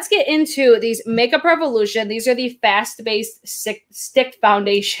 Let's get into these Makeup Revolution. These are the fast-based stick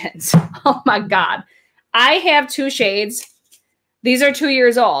foundations. Oh my God. I have two shades. These are 2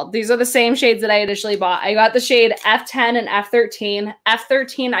 years old. These are the same shades that I initially bought. I got the shade F10 and F13.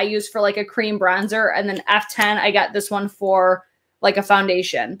 F13 I used for like a cream bronzer, and then F10 I got this one for like a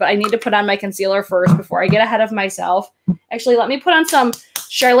foundation. But I need to put on my concealer first before I get ahead of myself. Actually, let me put on some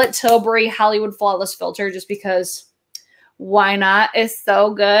Charlotte Tilbury Hollywood Flawless Filter just because why not? It's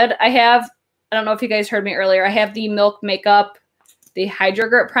so good. I don't know if you guys heard me earlier. I have the Milk Makeup, the Hydro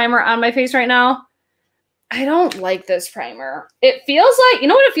Grip Primer on my face right now. I don't like this primer. It feels like, you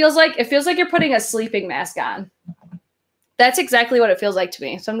know what it feels like? It feels like you're putting a sleeping mask on. That's exactly what it feels like to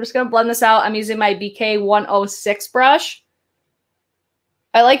me. So I'm just going to blend this out. I'm using my BK 106 brush.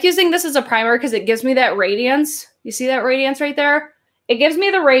 I like using this as a primer because it gives me that radiance. You see that radiance right there? It gives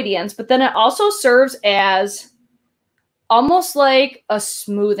me the radiance, but then it also serves as almost like a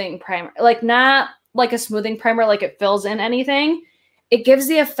smoothing primer. Like not like a smoothing primer, like it fills in anything. It gives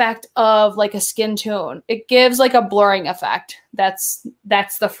the effect of like a skin tone. It gives like a blurring effect. That's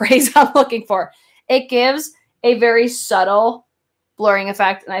the phrase I'm looking for. It gives a very subtle blurring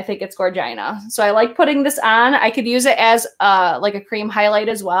effect, and I think it's Gorgina. So I like putting this on. I could use it as like a cream highlight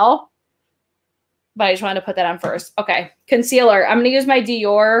as well, but I just wanted to put that on first. Okay, concealer. I'm going to use my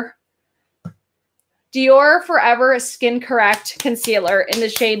Dior Forever Skin Correct Concealer in the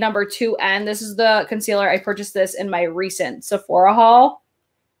shade number 2N. This is the concealer. I purchased this in my recent Sephora haul.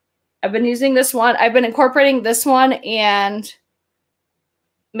 I've been using this one. I've been incorporating this one and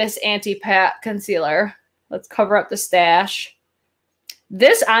Miss Auntie Pat concealer. Let's cover up the stash.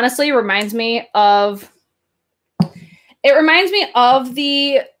 This honestly reminds me of,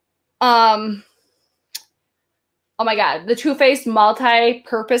 the, oh my God, the Too Faced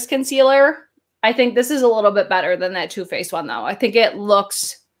Multi-Purpose Concealer. I think this is a little bit better than that Too Faced one, though. I think it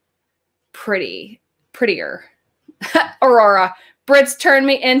looks prettier. Aurora, Brits turned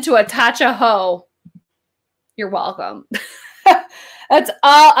me into a Tatcha hoe. You're welcome. That's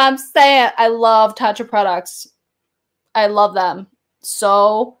all I'm saying. I love Tatcha products. I love them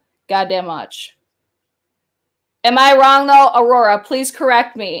so goddamn much. Am I wrong, though? Aurora, please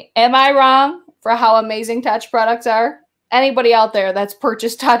correct me. Am I wrong for how amazing Tatcha products are? Anybody out there that's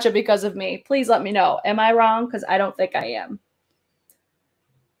purchased Tatcha because of me, please let me know. Am I wrong? Because I don't think I am.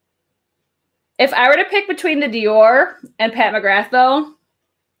 If I were to pick between the Dior and Pat McGrath, though,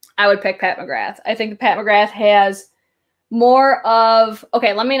 I would pick Pat McGrath. I think Pat McGrath has more of,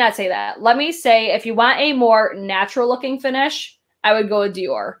 okay, let me not say that. Let me say if you want a more natural looking finish, I would go with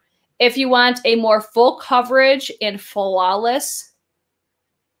Dior. If you want a more full coverage and flawless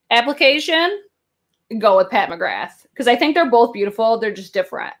application, go with Pat McGrath. Because I think they're both beautiful. They're just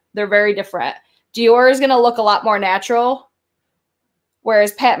different. They're very different. Dior is going to look a lot more natural.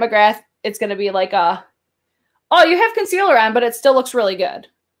 Whereas Pat McGrath, it's going to be like a, oh, you have concealer on, but it still looks really good.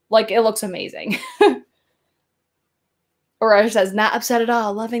 Like, it looks amazing. Aurora says, not upset at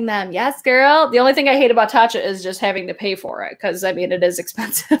all. Loving them. Yes, girl. The only thing I hate about Tatcha is just having to pay for it. Because, I mean, it is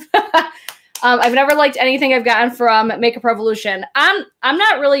expensive. I've never liked anything I've gotten from Makeup Revolution. I'm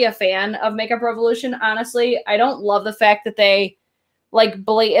not really a fan of Makeup Revolution, honestly. I don't love the fact that they, like,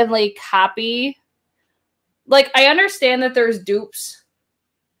 blatantly copy. Like, I understand that there's dupes.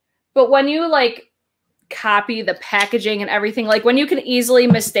 But when you, like, copy the packaging and everything, like, when you can easily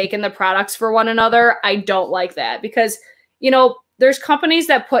mistaken the products for one another, I don't like that. Because, you know, there's companies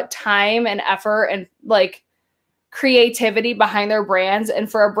that put time and effort and, like, creativity behind their brands,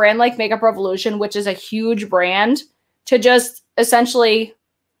 and for a brand like Makeup Revolution, which is a huge brand, to just essentially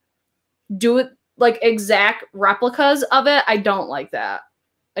do like exact replicas of it, I don't like that.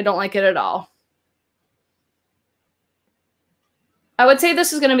 I don't like it at all. I would say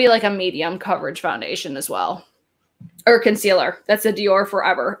this is going to be like a medium coverage foundation as well. Or concealer. That's a Dior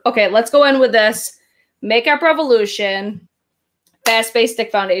Forever. Okay, let's go in with this Makeup Revolution Fast Base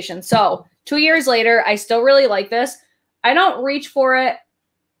Stick Foundation. So 2 years later, I still really like this. I don't reach for it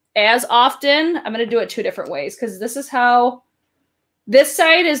as often. I'm going to do it 2 different ways because this is how, this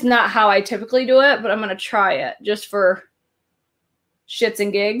side is not how I typically do it, but I'm going to try it just for shits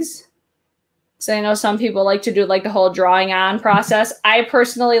and gigs. So I know some people like to do like the whole drawing on process. I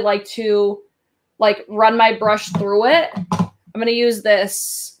personally like to like run my brush through it. I'm going to use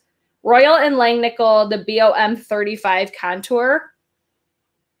this Royal and Langnickel, the BOM 35 contour.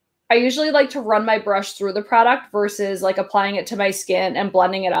 I usually like to run my brush through the product versus like applying it to my skin and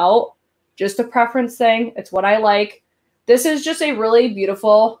blending it out. Just a preference thing. It's what I like. This is just a really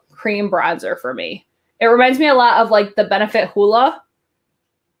beautiful cream bronzer for me. It reminds me a lot of like the Benefit Hoola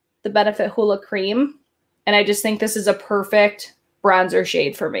cream. And I just think this is a perfect bronzer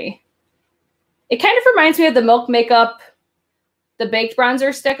shade for me. It kind of reminds me of the Milk Makeup, the baked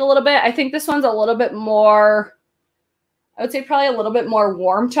bronzer stick a little bit. I think this one's a little bit more, I would say probably a little bit more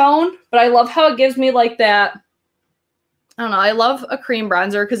warm tone, but I love how it gives me like that. I don't know. I love a cream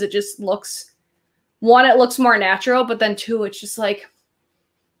bronzer because it just looks, one, it looks more natural, but then 2, it's just like,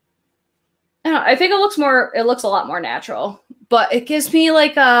 I don't know, I think it looks a lot more natural, but it gives me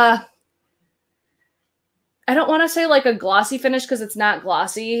like a, I don't want to say like a glossy finish because it's not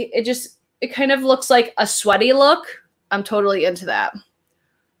glossy. It kind of looks like a sweaty look. I'm totally into that.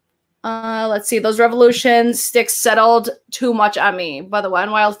 Let's see. Those Revolution sticks settled too much on me, but the Wet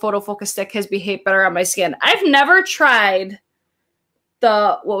n Wild Photo Focus stick has behaved better on my skin. I've never tried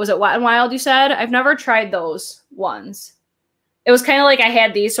the, what was it, Wet n Wild you said? I've never tried those ones. It was kind of like I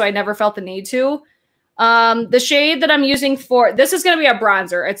had these, so I never felt the need to. The shade that I'm using for, this is going to be a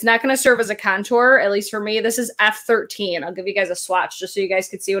bronzer. It's not going to serve as a contour, at least for me. This is F13. I'll give you guys a swatch just so you guys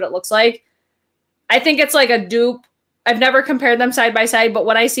can see what it looks like. I think it's like a dupe. I've never compared them side by side, but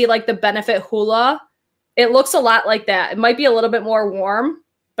when I see like the Benefit Hoola, it looks a lot like that. It might be a little bit more warm,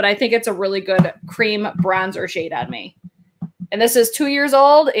 but I think it's a really good cream bronzer shade on me. And this is 2 years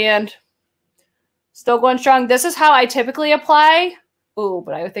old and still going strong. This is how I typically apply. Ooh,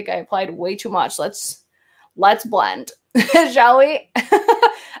 but I think I applied way too much. Let's blend, shall we?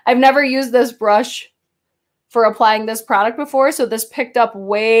 I've never used this brush for applying this product before, so this picked up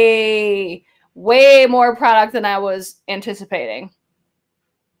way more product than I was anticipating.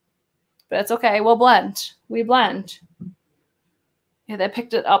 But it's okay. We'll blend. We blend. Yeah, that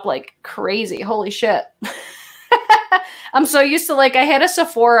picked it up like crazy. Holy shit. I'm so used to, like, I had a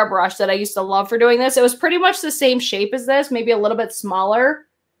Sephora brush that I used to love for doing this. It was pretty much the same shape as this, maybe a little bit smaller.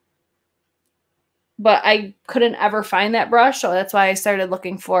 But I couldn't ever find that brush, so that's why I started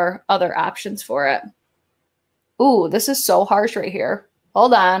looking for other options for it. Ooh, this is so harsh right here.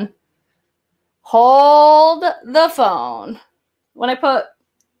 Hold on. Hold the phone. When I put,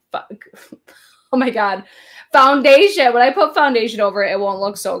 oh my God, foundation. When I put foundation over it, it won't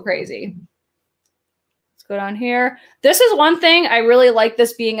look so crazy. Let's go down here. This is one thing I really like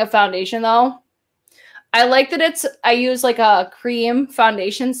this being a foundation though. I like that I use like a cream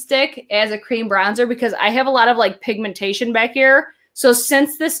foundation stick as a cream bronzer because I have a lot of like pigmentation back here. So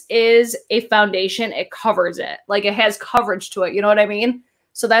since this is a foundation, it covers it. Like it has coverage to it. You know what I mean?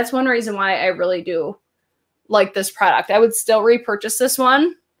 So that's one reason why I really do like this product. I would still repurchase this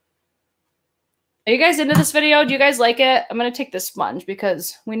one. Are you guys into this video? Do you guys like it? I'm going to take this sponge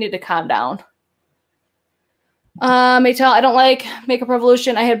because we need to calm down. Maytel, I don't like Makeup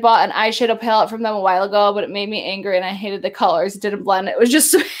Revolution. I had bought an eyeshadow palette from them a while ago, but it made me angry and I hated the colors. It didn't blend. It was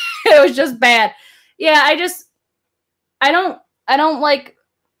just, it was just bad. Yeah, I don't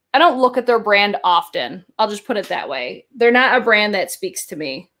look at their brand often. I'll just put it that way. They're not a brand that speaks to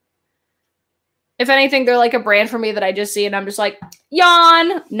me. If anything, they're like a brand for me that I just see and I'm just like,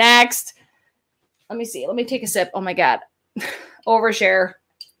 yawn, next. Let me see. Let me take a sip. Oh my God. Overshare.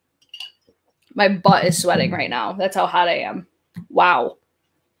 My butt is sweating right now. That's how hot I am. Wow.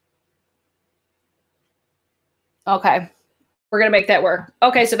 Okay. We're going to make that work.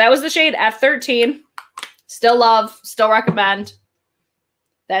 Okay, so that was the shade F13. Still love. Still recommend.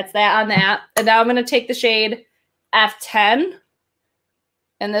 That's that on that. And now I'm going to take the shade F10.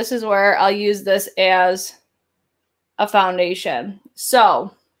 And this is where I'll use this as a foundation.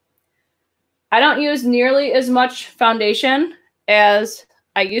 So I don't use nearly as much foundation as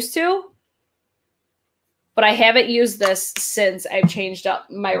I used to. But I haven't used this since I've changed up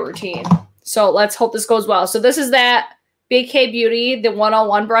my routine. So let's hope this goes well. So this is that BK Beauty, the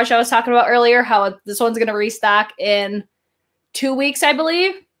 101 brush I was talking about earlier, how this one's going to restock in 2 weeks, I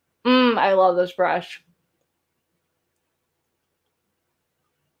believe. I love this brush.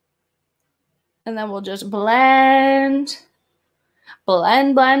 And then we'll just blend,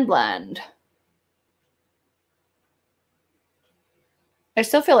 blend, blend, blend. I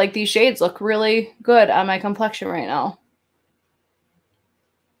still feel like these shades look really good on my complexion right now.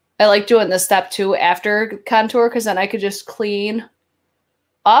 I like doing this step too after contour because then I could just clean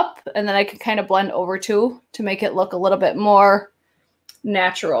up and then I could kind of blend over too to make it look a little bit more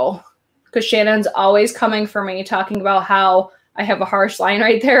natural. Because Shannon's always coming for me talking about how I have a harsh line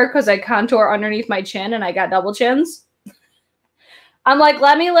right there because I contour underneath my chin and I got double chins. I'm like,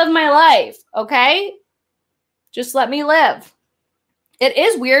 let me live my life, okay? Just let me live. It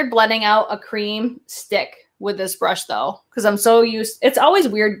is weird blending out a cream stick with this brush though, because I'm so used. It's always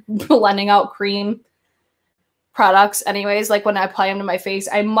weird blending out cream products anyways. Like when I apply them to my face,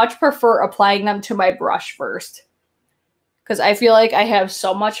 I much prefer applying them to my brush first. Because I feel like I have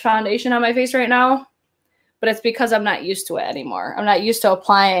so much foundation on my face right now, but it's because I'm not used to it anymore. I'm not used to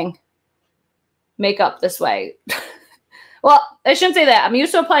applying makeup this way. Well, I shouldn't say that. I'm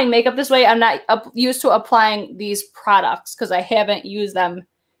used to applying makeup this way. I'm not used to applying these products because I haven't used them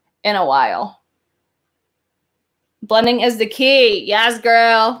in a while. Blending is the key. Yes,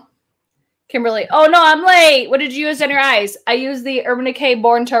 girl. Kimberly. Oh, no, I'm late. What did you use on your eyes? I used the Urban Decay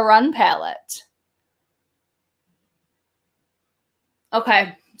Born to Run palette.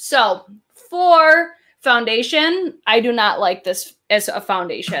 Okay, so for foundation, I do not like this as a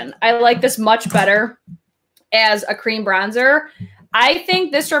foundation. I like this much better as a cream bronzer. I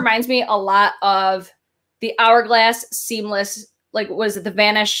think this reminds me a lot of the Hourglass Seamless, like was it the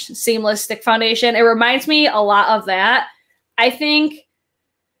Vanish Seamless Stick Foundation? It reminds me a lot of that. I think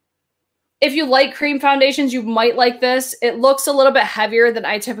if you like cream foundations, you might like this. It looks a little bit heavier than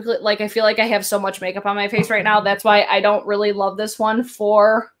I typically like. I feel like I have so much makeup on my face right now. That's why I don't really love this one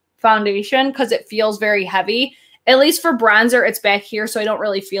for foundation because it feels very heavy. At least for bronzer, it's back here, so I don't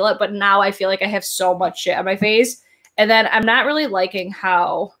really feel it. But now I feel like I have so much shit on my face. And then I'm not really liking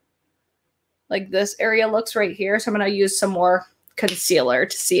how like this area looks right here. So I'm going to use some more concealer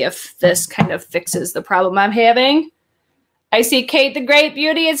to see if this kind of fixes the problem I'm having. I see Kate the Great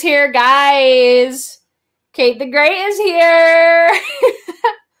Beauty is here, guys. Kate the Great is here.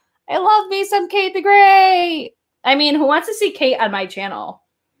 I love me some Kate the Great. I mean, who wants to see Kate on my channel?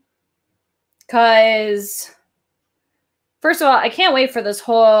 Because, first of all, I can't wait for this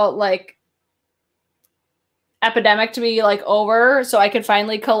whole, like, epidemic to be, like, over so I could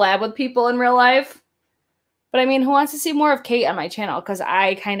finally collab with people in real life. But, I mean, who wants to see more of Kate on my channel? Because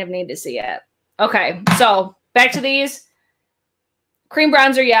I kind of need to see it. Okay, so back to these. Cream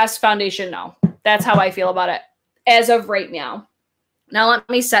bronzer, yes. Foundation, no. That's how I feel about it as of right now. Now let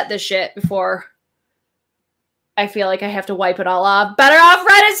me set this shit before I feel like I have to wipe it all off. Better Off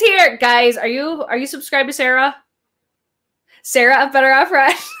Red is here. Guys, are you subscribed to Sarah? Sarah of Better Off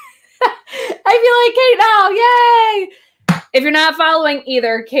Red. I feel like Kate now. Yay! If you're not following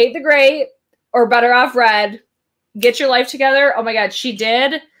either Kate the Great or Better Off Red, get your life together. Oh my God, she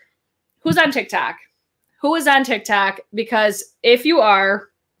did. Who's on TikTok? Who is on TikTok? Because if you are,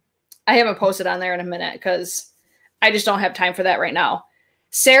 I haven't posted on there in a minute because I just don't have time for that right now.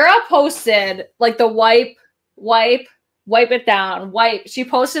 Sarah posted like the wipe it down, wipe. She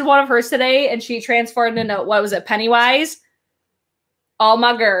posted one of hers today and she transformed into, what was it, Pennywise? Oh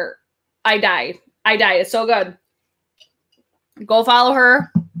my god. I died. It's so good. Go follow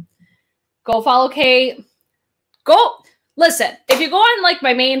her. Go follow Kate. Go. Listen, if you go on like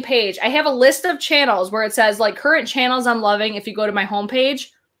my main page, I have a list of channels where it says like current channels I'm loving. If you go to my homepage,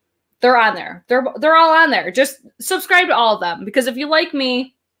 they're on there. They're all on there. Just subscribe to all of them because if you like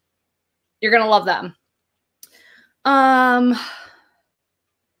me, you're going to love them.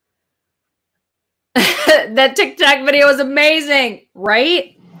 That TikTok video was amazing,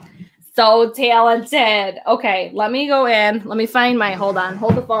 right? So talented. Okay, let me go in. Let me find my, hold on.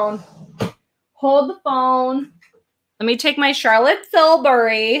 Hold the phone. Hold the phone. Let me take my Charlotte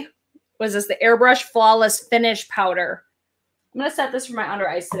Tilbury. What is this? The Airbrush Flawless Finish Powder. I'm going to set this for my under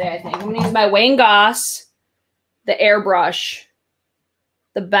eyes today, I think. I'm going to use my Wayne Goss, the Airbrush.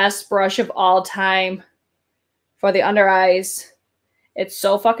 The best brush of all time for the under eyes. It's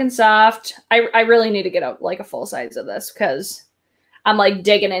so fucking soft. I really need to get a full size of this because I'm like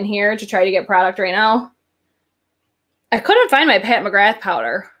digging in here to try to get product right now. I couldn't find my Pat McGrath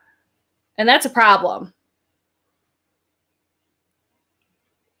powder. And that's a problem.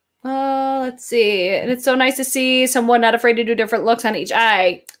 Let's see. And it's so nice to see someone not afraid to do different looks on each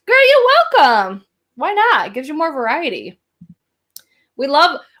eye. Girl, you're welcome. Why not? It gives you more variety. We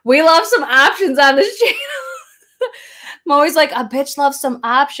love some options on this channel. I'm always like, a bitch loves some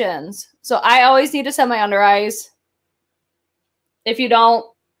options. So I always need to set my under eyes. If you don't,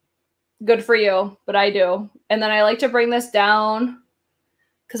 Good for you, but I do. And then I like to bring this down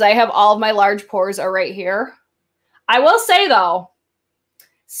because I have all of my large pores are right here. I will say, though,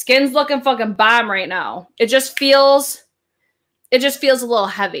 skin's looking fucking bomb right now. It just feels a little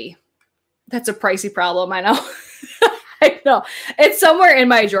heavy. That's a pricey problem, I know. I know. It's somewhere in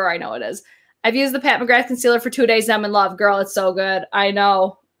my drawer. I know it is. I've used the Pat McGrath concealer for 2 days. I'm in love. Girl, it's so good. I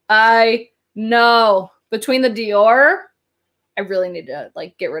know. Between the Dior, I really need to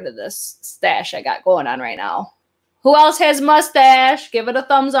like get rid of this stash I got going on right now. Who else has mustache? Give it a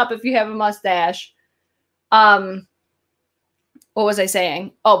thumbs up if you have a mustache. What was I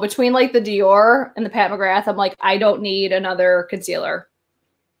saying? Oh, between like the Dior and the Pat McGrath, I'm like, I don't need another concealer.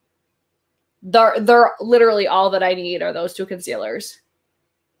 They're literally all that I need are those two concealers.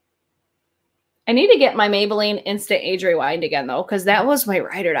 I need to get my Maybelline Instant Age Rewind again, though, because that was my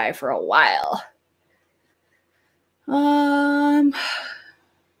ride or die for a while.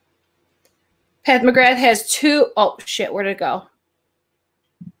 Pat McGrath has two. Oh, shit. Where'd it go?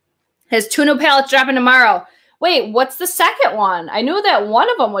 Has 2 new palettes dropping tomorrow. Wait, what's the second one? I knew that one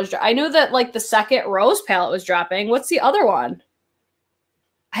of them was. I knew that, like, the second Rose palette was dropping. What's the other one?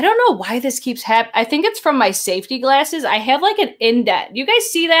 I don't know why this keeps happening. I think it's from my safety glasses. I have, like, an indent. You guys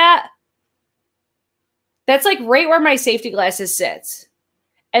see that? That's, like, right where my safety glasses sits.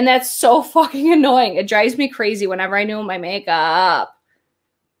 And that's so fucking annoying. It drives me crazy whenever I do my makeup.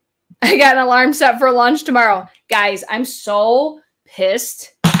 I got an alarm set for lunch tomorrow. Guys, I'm so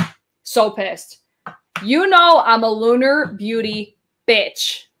pissed. So pissed. You know I'm a Lunar Beauty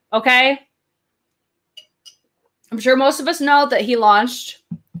bitch. Okay? I'm sure most of us know that he launched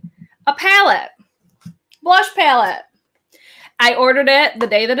a palette. Blush palette. I ordered it the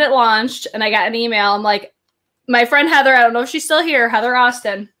day that it launched, and I got an email. I'm like, my friend Heather, I don't know if she's still here, Heather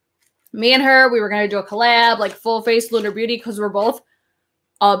Austin. Me and her, we were going to do a collab, like full face Lunar Beauty, because we're both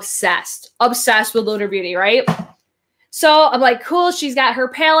obsessed with Lunar Beauty, right? So I'm like, cool, she's got her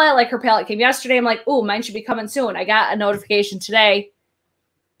palette. Like her palette came yesterday. I'm like, ooh, mine should be coming soon. I got a notification today.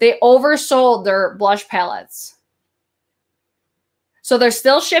 They oversold their blush palettes. So they're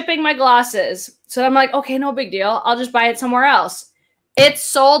still shipping my glosses. So I'm like, okay, no big deal. I'll just buy it somewhere else. It's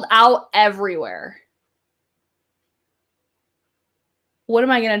sold out everywhere. What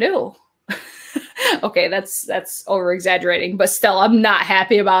am I going to do? Okay, that's over-exaggerating, but still, I'm not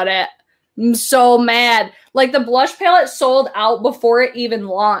happy about it. I'm so mad. Like, the blush palette sold out before it even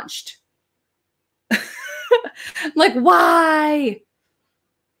launched. I'm like, why?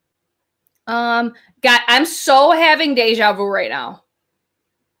 God, I'm so having deja vu right now.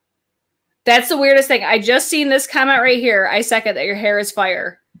 That's the weirdest thing. I just seen this comment right here. I second that your hair is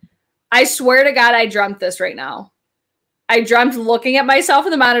fire. I swear to God, I dreamt this right now. I dreamt looking at myself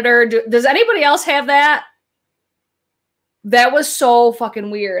in the monitor. Does anybody else have that? That was so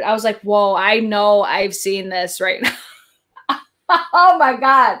fucking weird. I was like, whoa, I know I've seen this right now. Oh my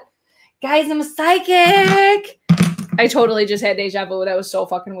God. Guys, I'm psychic. I totally just had deja vu. That was so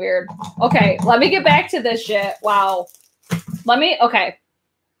fucking weird. Okay, let me get back to this shit. Wow. Okay.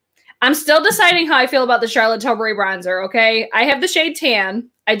 I'm still deciding how I feel about the Charlotte Tilbury bronzer, okay? I have the shade Tan.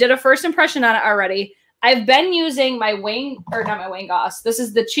 I did a first impression on it already. I've been using my not my Wayne Goss. This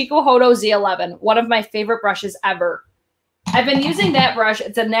is the Chico Hodo Z11, one of my favorite brushes ever. I've been using that brush.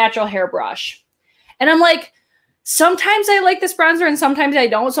 It's a natural hair brush. And I'm like, sometimes I like this bronzer and sometimes I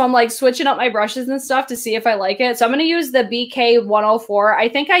don't. So I'm like switching up my brushes and stuff to see if I like it. So I'm going to use the BK104. I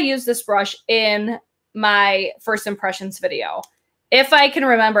think I used this brush in my first impressions video. If I can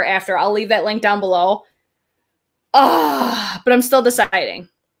remember after, I'll leave that link down below. But I'm still deciding.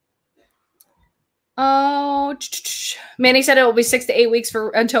 Oh, Manny said it will be 6 to 8 weeks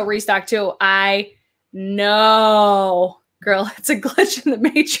until restock too. I know, girl, it's a glitch in the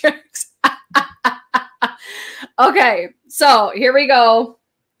matrix. Okay, so here we go.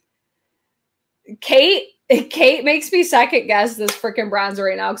 Kate makes me second guess this freaking bronzer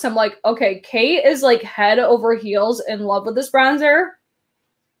right now because I'm like, okay, Kate is like head over heels in love with this bronzer.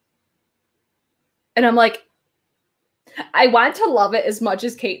 And I'm like, I want to love it as much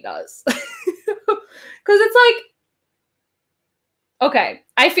as Kate does. Because it's like, okay,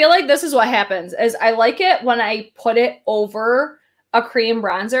 I feel like this is what happens is I like it when I put it over a cream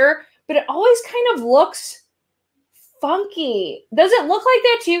bronzer, but it always kind of looks funky. Does it look like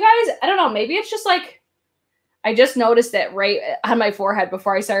that to you guys? I don't know. Maybe it's just like, I just noticed it right on my forehead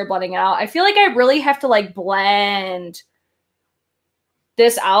before I started blending it out. I feel like I really have to like blend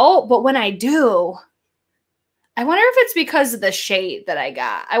this out, but when I do, I wonder if it's because of the shade that I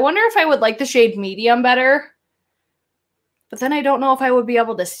got. I wonder if I would like the shade medium better. But then I don't know if I would be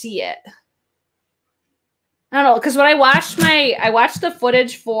able to see it. I don't know, because when I watched the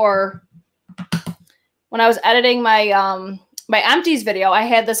footage for when I was editing my my empties video, I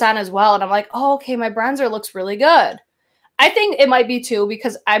had this on as well. And I'm like, oh, okay, my bronzer looks really good. I think it might be too,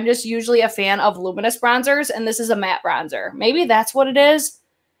 because I'm just usually a fan of luminous bronzers, and this is a matte bronzer. Maybe that's what it is.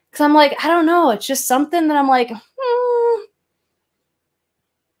 Because I'm like, I don't know. It's just something that I'm like,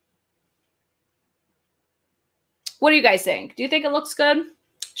 What do you guys think? Do you think it looks good? Is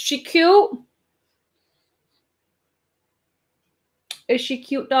she cute? Is she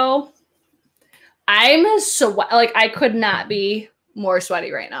cute though? I'm so like, I could not be more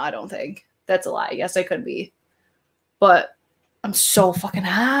sweaty right now. I don't think. That's a lie. Yes, I could be. But I'm so fucking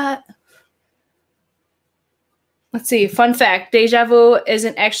hot. Let's see. Fun fact. Deja vu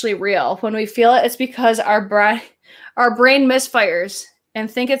isn't actually real. When we feel it, it's because our brain misfires and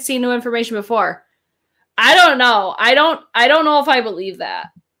think it's seen new information before. I don't know. I don't know if I believe that.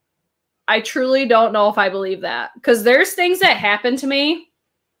 I truly don't know if I believe that. Because there's things that happen to me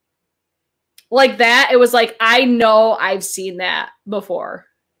like that. It was like, I know I've seen that before.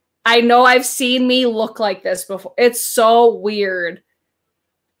 I know I've seen me look like this before. It's so weird.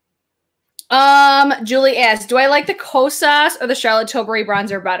 Julie asked, do I like the Kosas or the Charlotte Tilbury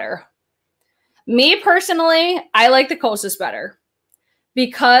bronzer better? Me personally, I like the Kosas better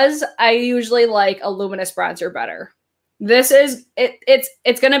because I usually like a luminous bronzer better. This is,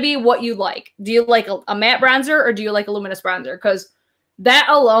 it's going to be what you like. Do you like a matte bronzer or do you like a luminous bronzer? Because that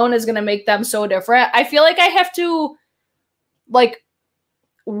alone is going to make them so different. I feel like I have to like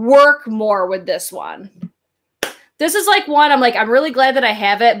work more with this one. This is like one, I'm like, I'm really glad that I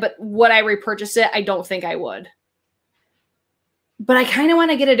have it, but would I repurchase it? I don't think I would. But I kind of want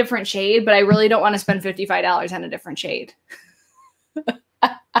to get a different shade, but I really don't want to spend $55 on a different shade.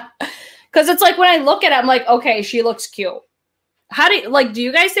 Because it's like when I look at it, I'm like, okay, she looks cute. How do you, like, do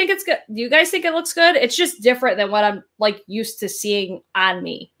you guys think it's good? Do you guys think it looks good? It's just different than what I'm like used to seeing on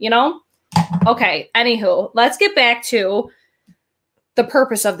me, you know? Okay, anywho, let's get back to the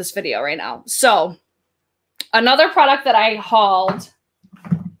purpose of this video right now. So another product that I hauled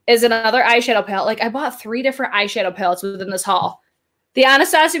is another eyeshadow palette. Like I bought 3 different eyeshadow palettes within this haul. The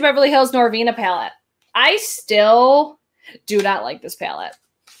Anastasia Beverly Hills Norvina palette. I still do not like this palette.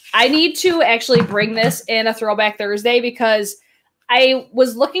 I need to actually bring this in a Throwback Thursday because I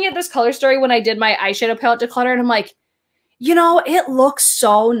was looking at this color story when I did my eyeshadow palette declutter and I'm like, you know, it looks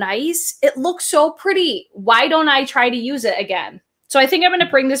so nice. It looks so pretty. Why don't I try to use it again? So I think I'm going to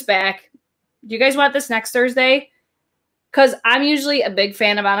bring this back. Do you guys want this next Thursday? Because I'm usually a big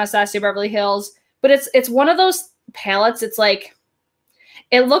fan of Anastasia Beverly Hills, but it's one of those palettes. It's like,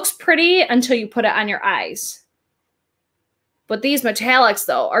 it looks pretty until you put it on your eyes. But these metallics,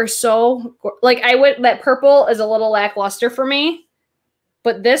 though, are so, like, that purple is a little lackluster for me.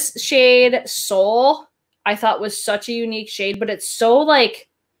 But this shade, Soul, I thought was such a unique shade. But it's so, like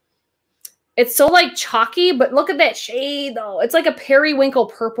chalky. But look at that shade, though. It's like a periwinkle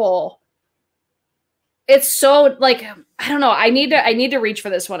purple. It's so, like, I don't know. I need to reach for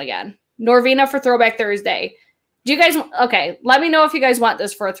this one again. Norvina for Throwback Thursday. Do you guys, okay, let me know if you guys want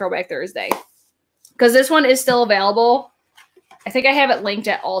this for a Throwback Thursday. Because this one is still available. I think I have it linked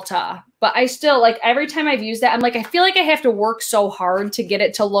at Ulta, but I still, like, every time I've used that, I'm like, I feel like I have to work so hard to get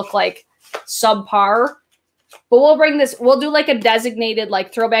it to look like subpar. But we'll bring this, we'll do like a designated,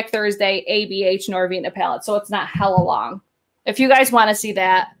 like, Throwback Thursday ABH Norvina palette, so it's not hella long. If you guys want to see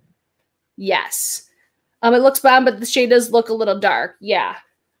that, yes. It looks bomb, but the shade does look a little dark. Yeah.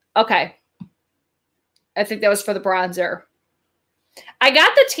 Okay. I think that was for the bronzer. I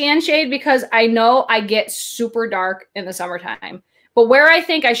got the tan shade because I know I get super dark in the summertime. But where I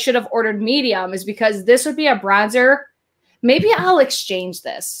think I should have ordered medium is because this would be a bronzer. Maybe I'll exchange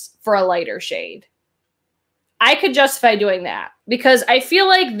this for a lighter shade. I could justify doing that because I feel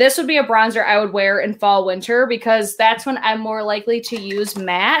like this would be a bronzer I would wear in fall, winter because that's when I'm more likely to use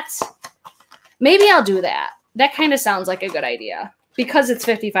matte. Maybe I'll do that. That kind of sounds like a good idea because it's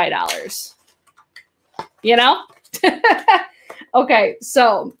 $55. You know? Okay,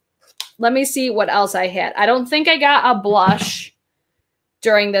 so let me see what else I had. I don't think I got a blush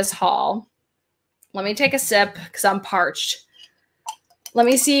during this haul. Let me take a sip because I'm parched. Let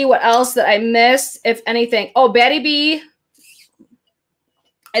me see what else that I missed, if anything. Oh, Batty Bee.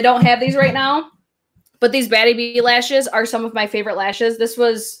 I don't have these right now, but these Batty Bee lashes are some of my favorite lashes. This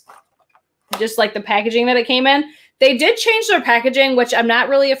was just like the packaging that it came in. They did change their packaging, which I'm not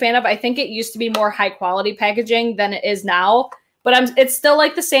really a fan of. I think it used to be more high quality packaging than it is now. But it's still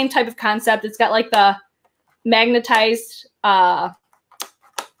like the same type of concept. It's got like the magnetized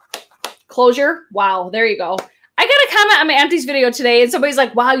closure. Wow, there you go. I got a comment on my empties video today, and somebody's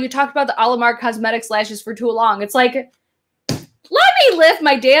like, wow, you talked about the Alamar Cosmetics lashes for too long. It's like, Let me live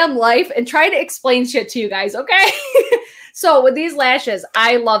my damn life and try to explain shit to you guys, okay? So with these lashes,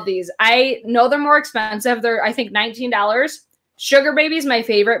 I love these. I know they're more expensive. They're, I think, $19. Sugar Baby is my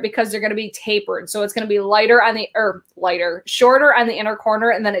favorite because they're going to be tapered. So it's going to be lighter on the, or lighter, shorter on the inner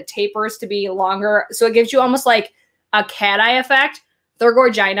corner, and then it tapers to be longer. So it gives you almost like a cat eye effect. They're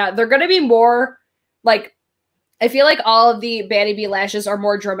Gorgina. They're going to be more like, I feel like all of the Baddie B lashes are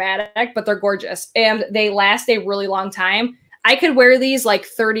more dramatic, but they're gorgeous. And they last a really long time. I could wear these like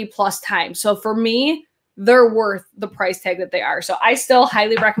 30 plus times. So for me, they're worth the price tag that they are. So I still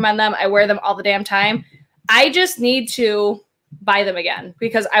highly recommend them. I wear them all the damn time. I just need to buy them again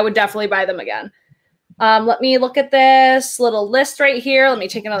because I would definitely buy them again. Let me look at this little list right here. Let me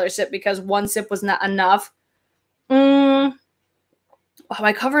take another sip because one sip was not enough. Oh,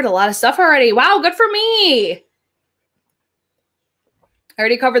 I covered a lot of stuff already. Wow, good for me. I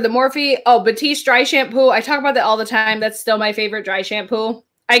already covered the Morphe. Oh, Batiste dry shampoo. I talk about that all the time. That's still my favorite dry shampoo.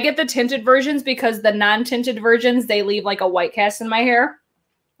 I get the tinted versions because the non-tinted versions, they leave like a white cast in my hair.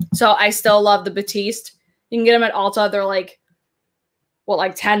 So I still love the Batiste. You can get them at Ulta. They're like, what,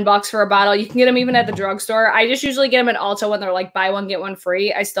 like $10 for a bottle. You can get them even at the drugstore. I just usually get them at Ulta when they're like buy one, get one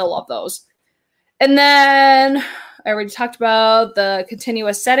free. I still love those. And then I already talked about the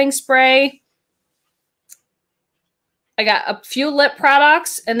continuous setting spray. I got a few lip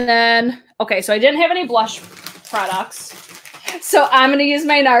products. And then, okay, so I didn't have any blush products. So I'm going to use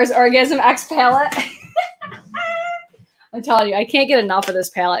my NARS Orgasm X palette. I'm telling you, I can't get enough of this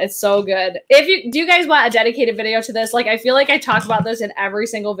palette. It's so good. Do you guys want a dedicated video to this? Like, I feel like I talk about this in every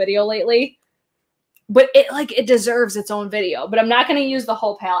single video lately, but it deserves its own video. But I'm not going to use the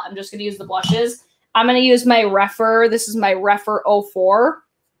whole palette. I'm just going to use the blushes. I'm going to use my Refer. This is my Refer 04.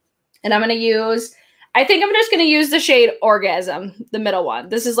 And I'm going to use, I think I'm just going to use the shade Orgasm, the middle one.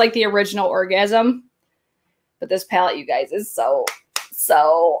 This is like the original Orgasm. But this palette, you guys, is so,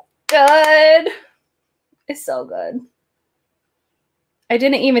 so good. It's so good. I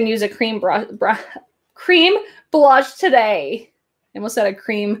didn't even use a cream blush today. I almost said a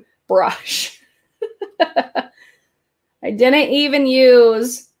cream brush. I didn't even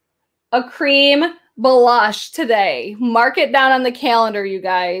use a cream blush today. Mark it down on the calendar, you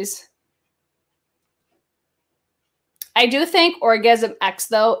guys. I do think Orgasm X,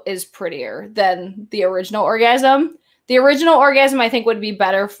 though, is prettier than the original Orgasm. The original Orgasm, I think, would be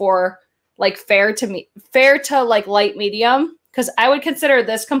better for, like, fair to like, light medium. Because I would consider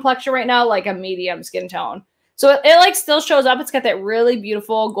this complexion right now, like, a medium skin tone. So it like, still shows up. It's got that really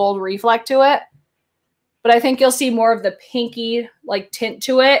beautiful gold reflect to it. But I think you'll see more of the pinky, like, tint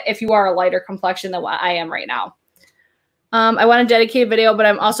to it if you are a lighter complexion than what I am right now. I want a dedicated video, but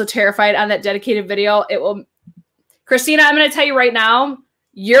I'm also terrified on that dedicated video. It will... Christina, I'm going to tell you right now,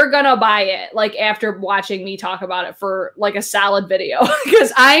 you're going to buy it, like, after watching me talk about it for, like, a solid video.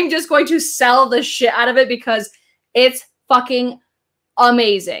 Because I'm just going to sell the shit out of it because it's fucking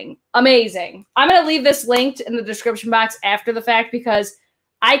amazing. Amazing. I'm going to leave this linked in the description box after the fact because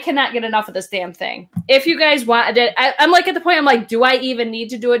I cannot get enough of this damn thing. If you guys want I'm like at the point, I'm like, do I even need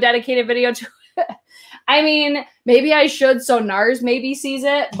to do a dedicated video to it? I mean, maybe I should so NARS maybe sees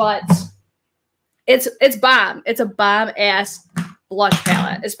it, but... It's bomb. It's a bomb-ass blush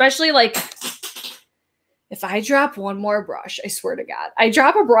palette. Especially, like, if I drop one more brush, I swear to God. I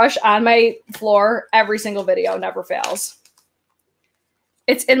drop a brush on my floor every single video. Never fails.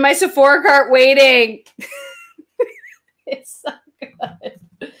 It's in my Sephora cart waiting. It's so good.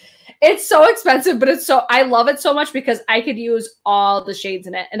 It's so expensive, but I love it so much because I could use all the shades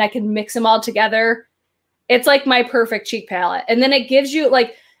in it. And I can mix them all together. It's like my perfect cheek palette. And then it gives you,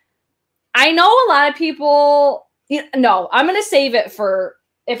 like... I know a lot of people, no, I'm going to save it for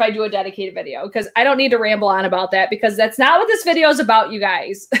if I do a dedicated video because I don't need to ramble on about that because that's not what this video is about, you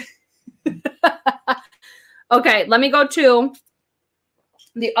guys. Okay, let me go to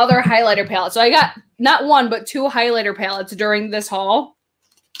the other highlighter palette. So I got not one, but two highlighter palettes during this haul.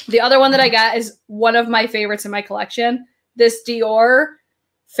 The other one that I got is one of my favorites in my collection. This Dior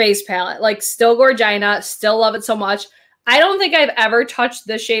face palette. Like, still Gorgina, still love it so much. I don't think I've ever touched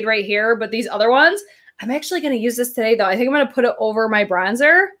this shade right here, but these other ones, I'm actually going to use this today, though. I think I'm going to put it over my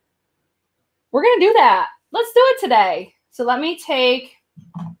bronzer. We're going to do that. Let's do it today. So let me take,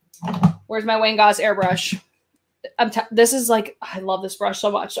 where's my Wayne Goss airbrush? This is like, I love this brush so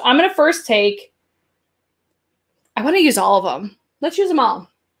much. So I'm going to first take, I want to use all of them. Let's use them all.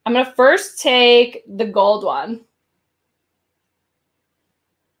 I'm going to first take the gold one.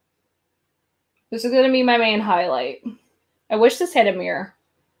 This is going to be my main highlight. I wish this had a mirror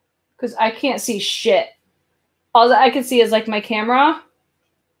because I can't see shit. All that I can see is like my camera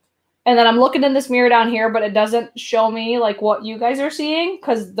And then I'm looking in this mirror down here, but it doesn't show me like what you guys are seeing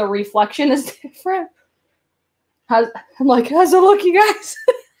because the reflection is different. I'm like, how's it look, you guys?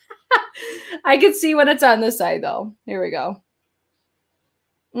 I can see when it's on this side though. Here we go.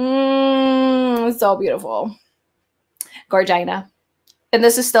 It's so beautiful. Gorgina. And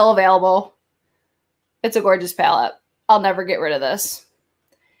this is still available. It's a gorgeous palette. I'll never get rid of this.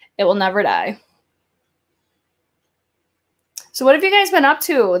 It will never die. So what have you guys been up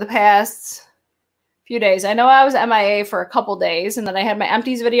to the past few days? I know I was MIA for a couple days, and then I had my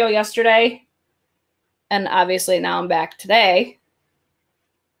empties video yesterday. And obviously now I'm back today.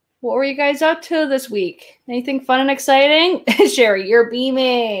 What were you guys up to this week? Anything fun and exciting? Sherry, you're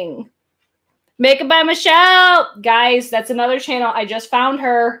beaming. Makeup by Michelle. Guys, that's another channel. I just found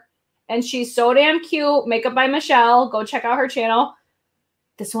her, and she's so damn cute. Makeup by Michelle. Go check out her channel.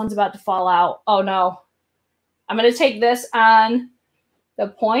 This one's about to fall out. Oh, no. I'm going to take this on the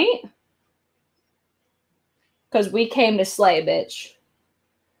point because we came to slay, bitch.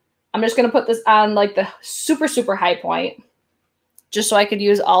 I'm just going to put this on like the super, super high point just so I could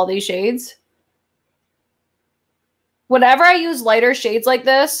use all these shades. Whenever I use lighter shades like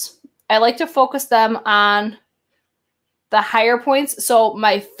this, I like to focus them on the higher points so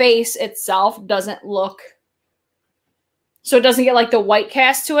my face itself doesn't look, so it doesn't get like the white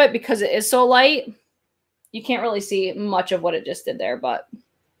cast to it because it is so light. You can't really see much of what it just did there, but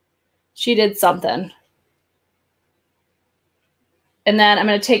she did something. And then I'm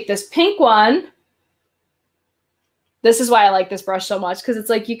going to take this pink one. This is why I like this brush so much, because it's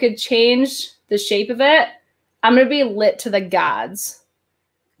like you could change the shape of it. I'm going to be lit to the gods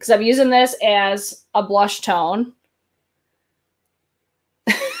because I'm using this as a blush tone.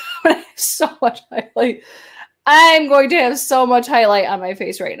 I have so much highlight. I'm going to have so much highlight on my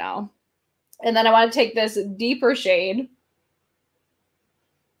face right now. And then I want to take this deeper shade.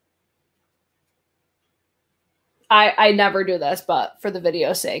 I never do this, but for the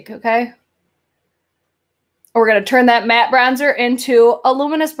video's sake, okay? We're going to turn that matte bronzer into a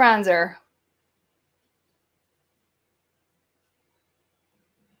luminous bronzer.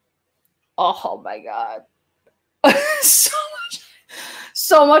 Oh my God.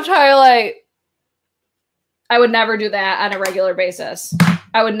 So much highlight. I would never do that on a regular basis.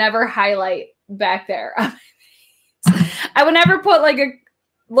 I would never highlight back there. I would never put like a,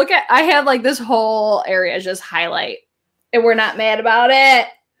 look at, I have like this whole area just highlight and we're not mad about it.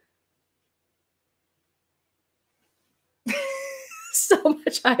 So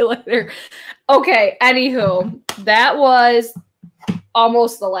much highlighter. Okay, anywho, that was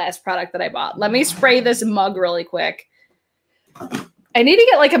almost the last product that I bought. Let me spray this mug really quick. I need to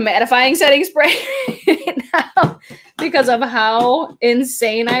get like a mattifying setting spray now because of how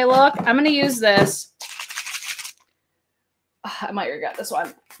insane I look. I'm going to use this. I might regret this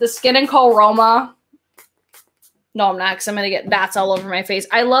one. The Skin & Co. Roma. No, I'm not, because I'm going to get dots all over my face.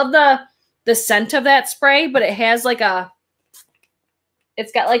 I love the scent of that spray, but it has like a,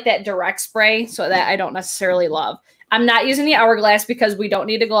 it's got like that direct spray, so that I don't necessarily love. I'm not using the Hourglass because we don't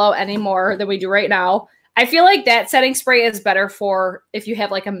need to glow any more than we do right now. I feel like that setting spray is better for if you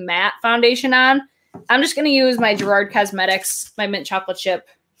have like a matte foundation on. I'm just going to use my Gerard Cosmetics, my mint chocolate chip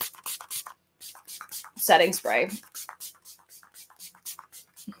setting spray.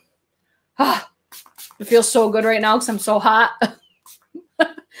 It feels so good right now because I'm so hot.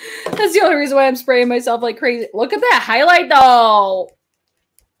 That's the only reason why I'm spraying myself like crazy. Look at that highlight though.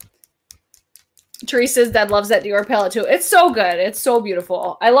 Teresa's Dead loves that Dior palette too. It's so good. It's so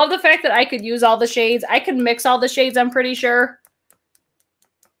beautiful. I love the fact that I could use all the shades. I could mix all the shades, I'm pretty sure.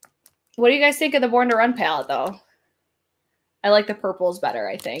 What do you guys think of the Born to Run palette though? I like the purples better,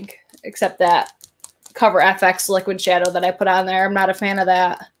 I think. Except that Cover FX liquid shadow that I put on there. I'm not a fan of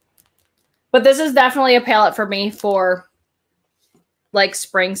that. But this is definitely a palette for me for like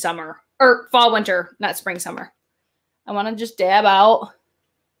spring, summer. Or fall, winter. Not spring, summer. I want to just dab out.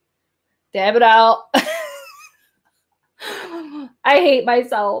 Dab it out. I hate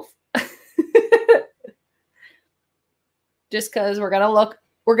myself. Just because we're gonna look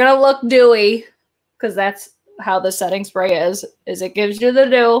dewy, because that's how the setting spray is it gives you the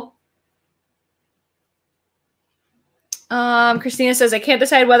dew. Christina says, I can't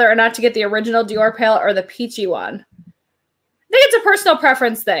decide whether or not to get the original Dior palette or the peachy one. I think it's a personal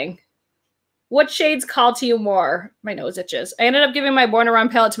preference thing. What shades call to you more? My nose itches. I ended up giving my Born to Run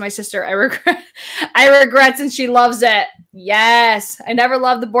palette to my sister. I regret since she loves it. Yes. I never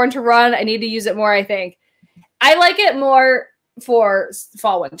loved the Born to Run. I need to use it more, I think. I like it more for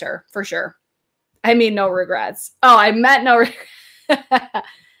fall, winter, for sure. I mean, no regrets. Oh, I meant no regrets.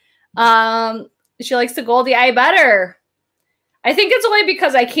 She likes the Goldie Eye better. I think it's only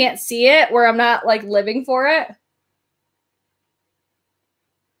because I can't see it where I'm not like living for it.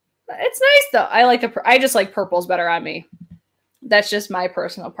 It's nice though. I just like purples better on me. That's just my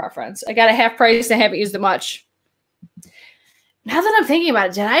personal preference. I got a half price and I haven't used it much. Now that I'm thinking about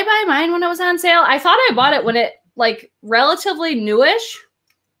it, did I buy mine when it was on sale? I thought I bought it when it like relatively newish,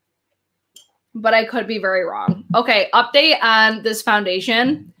 but I could be very wrong. Okay, update on this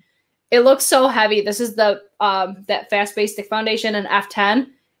foundation. It looks so heavy. This is the that Fast Base Stick Foundation in F10.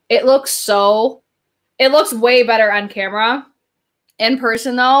 It looks way better on camera. In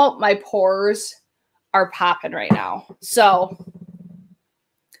person though, my pores are popping right now. So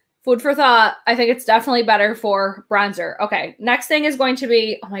food for thought. I think it's definitely better for bronzer. Okay, next thing is going to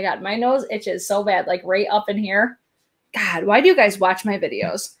be, oh my God, my nose itches so bad, like right up in here. God, why do you guys watch my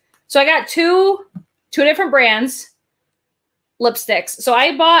videos? So I got two different brands lipsticks. So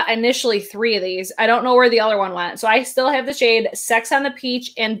I bought initially 3 of these. I don't know where the other one went. So I still have the shade Sex on the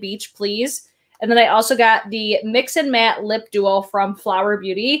Peach and Beach Please. And then I also got the Mix and Matte Lip Duo from Flower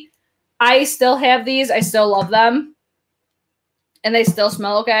Beauty. I still have these. I still love them. And they still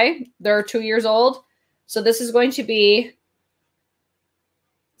smell okay. They're 2 years old. So this is going to be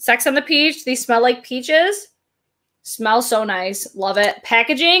Sex on the Peach. These smell like peaches. Smell so nice. Love it.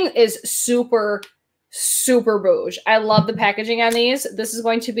 Packaging is super, super bouge. I love the packaging on these. This is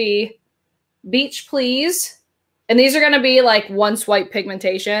going to be Beach Please. And these are going to be like one swipe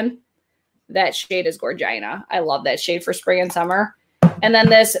pigmentation. That shade is Gorgina. I love that shade for spring and summer. And then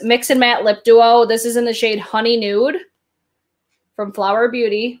this Mix and Matte Lip Duo. This is in the shade Honey Nude from Flower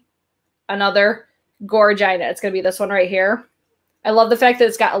Beauty. Another Gorgina. It's going to be this one right here. I love the fact that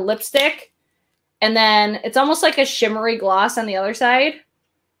it's got a lipstick. And then it's almost like a shimmery gloss on the other side.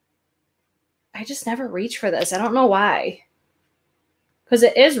 I just never reach for this. I don't know why. Because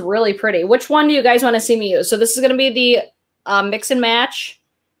it is really pretty. Which one do you guys want to see me use? So this is going to be the Mix and Match.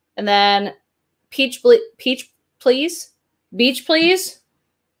 And then Peach Please. Beach Please.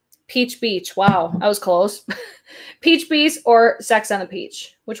 Peach Beach. Wow, I was close. Peach Beach or Sex on the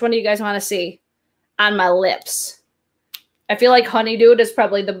Peach. Which one do you guys want to see on my lips? I feel like Honeydew is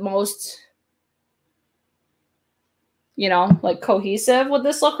probably the most, you know, like cohesive with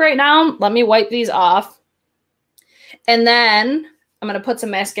this look right now. Let me wipe these off. And then I'm going to put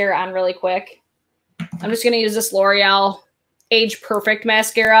some mascara on really quick. I'm just going to use this L'Oreal Age Perfect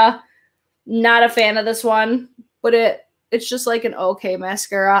mascara. Not a fan of this one, but it's just like an okay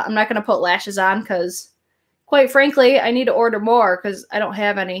mascara. I'm not going to put lashes on because, quite frankly, I need to order more because I don't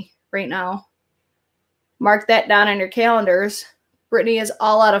have any right now. Mark that down on your calendars. Brittany is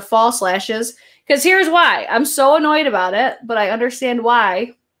all out of false lashes. Because here's why. I'm so annoyed about it, but I understand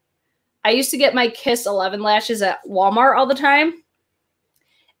why. I used to get my Kiss 11 lashes at Walmart all the time.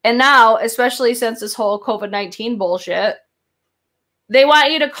 And now, especially since this whole COVID-19 bullshit, they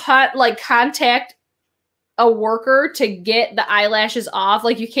want you to contact a worker to get the eyelashes off.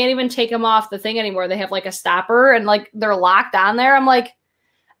 Like, you can't even take them off the thing anymore. They have like a stopper and like they're locked on there. I'm like,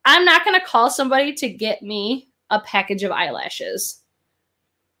 I'm not going to call somebody to get me a package of eyelashes.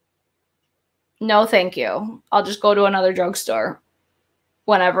 No, thank you. I'll just go to another drugstore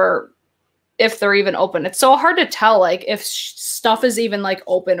whenever, if they're even open. It's so hard to tell, like, if stuff is even, like,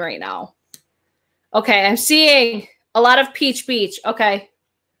 open right now. Okay, I'm seeing a lot of Peach Beach. Okay.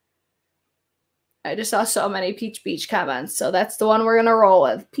 I just saw so many Peach Beach comments, so that's the one we're going to roll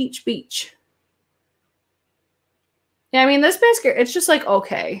with. Peach Beach. Yeah, I mean, this mascara, it's just, like,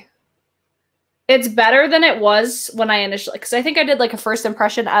 okay. It's better than it was when I initially, because I think I did like a first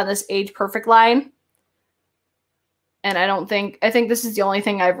impression on this Age Perfect line. And I think this is the only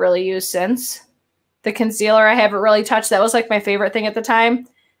thing I've really used since. The concealer I haven't really touched. That was like my favorite thing at the time.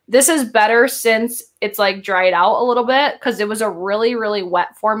 This is better since it's like dried out a little bit because it was a really, really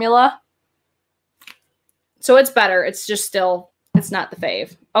wet formula. So it's better. It's just still, it's not the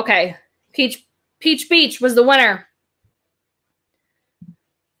fave. Okay. Peach Beach was the winner.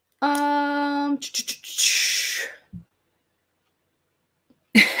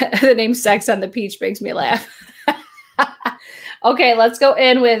 The name Sex on the Peach makes me laugh. Okay, let's go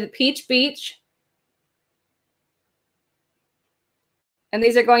in with Peach Beach. And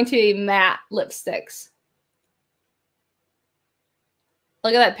these are going to be matte lipsticks.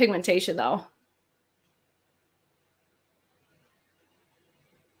 Look at that pigmentation, though.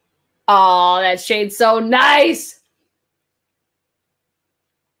 Oh, that shade's so nice.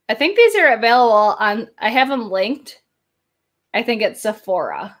 I think these are available on, I have them linked. I think it's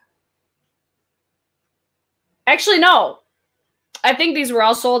Sephora. Actually, no. I think these were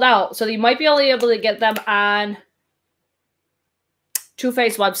all sold out. So you might be only able to get them on Too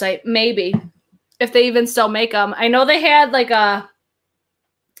Faced website. Maybe. if they even still make them. I know they had like a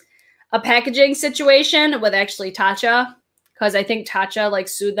packaging situation with actually Tatcha, because I think Tatcha like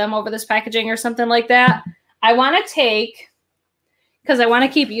sued them over this packaging or something like that. I want to take, because I want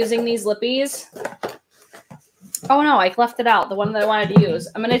to keep using these lippies. Oh no, I left it out. The one that I wanted to use.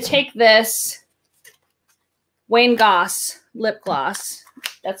 I'm going to take this Wayne Goss lip gloss.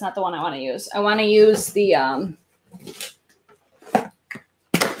 That's not the one I want to use. I want to use the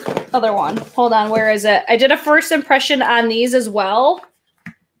other one. Hold on, where is it? I did a first impression on these as well.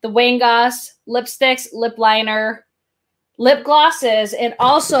 The Wayne Goss lipsticks, lip liner, lip glosses, and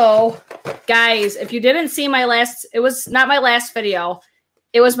also, guys, if you didn't see my last, it was not my last video.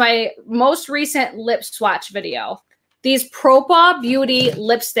 It was my most recent lip swatch video. These Propa Beauty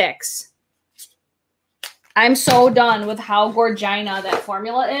lipsticks. I'm so done with how Gorgina that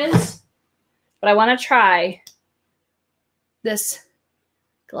formula is, but I want to try this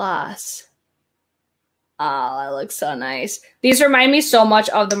gloss. Oh, that looks so nice. These remind me so much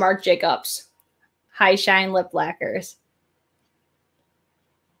of the Marc Jacobs High Shine Lip Lacquers.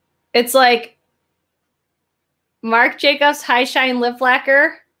 It's like Marc Jacobs High Shine Lip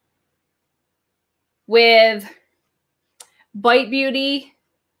Lacquer with Bite Beauty.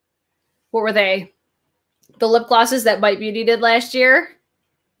 What were they? The lip glosses that Bite Beauty did last year.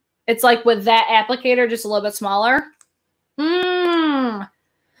 It's like with that applicator, just a little bit smaller.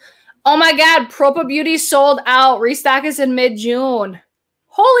 Oh my God, Propa Beauty sold out. Restock is in mid-June.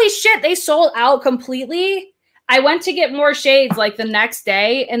 Holy shit, they sold out completely. I went to get more shades like the next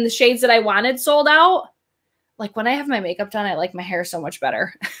day, and the shades that I wanted sold out. Like when I have my makeup done, I like my hair so much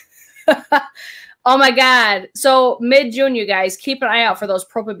better. Oh my God. So mid-June, you guys, keep an eye out for those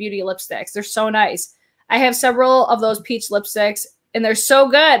Propa Beauty lipsticks. They're so nice. I have several of those peach lipsticks, and they're so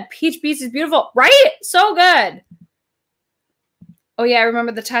good. Peach Beats is beautiful, right? So good. Oh, yeah, I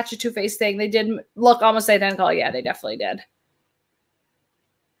remember the Tatcha Too Faced thing. They did look almost identical. Yeah, they definitely did.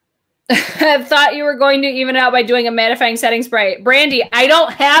 I thought you were going to even it out by doing a mattifying setting spray. Brandy, I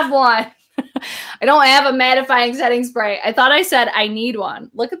don't have one. I don't have a mattifying setting spray. I thought I said I need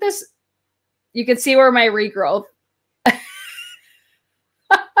one. Look at this. You can see where my regrowth.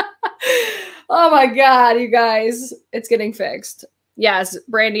 Oh, my God, you guys. It's getting fixed. Yes,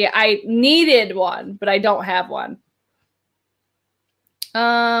 Brandy, I needed one, but I don't have one.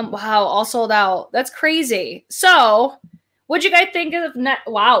 Wow, all sold out. That's crazy. So, what'd you guys think of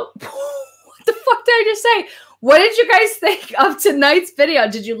wow. What the fuck did I just say? What did you guys think of tonight's video?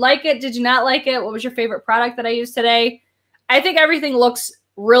 Did you like it? Did you not like it? What was your favorite product that I used today? I think everything looks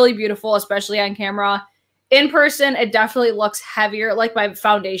really beautiful, especially on camera. In person, it definitely looks heavier. Like my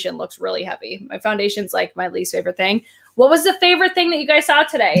foundation looks really heavy. My foundation's like my least favorite thing. What was the favorite thing that you guys saw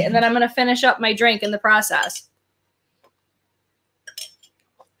today? And then I'm going to finish up my drink in the process.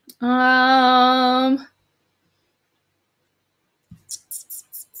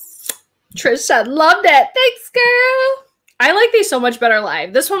 Trish said, loved it. Thanks, girl. I like these so much better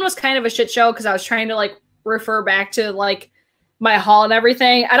live. This one was kind of a shit show because I was trying to like refer back to like my haul and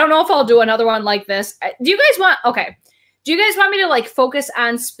everything. I don't know if I'll do another one like this. Do you guys want, okay. Do you guys want me to like focus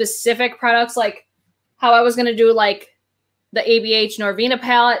on specific products like how I was going to do like the ABH Norvina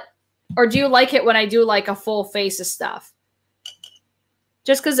palette? Or do you like it when I do like a full face of stuff?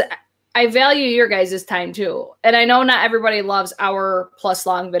 Just because I value your guys' time too. And I know not everybody loves hour-plus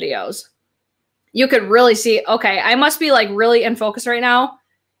long videos. You could really see, okay, I must be like really in focus right now.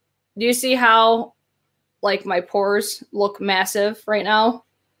 Do you see how like my pores look massive right now?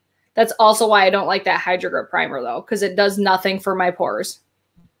 That's also why I don't like that Hydro Grip primer though, because it does nothing for my pores.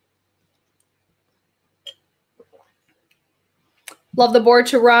 Love the board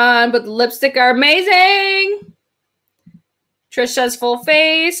to run, but the lipstick are amazing. Trish says full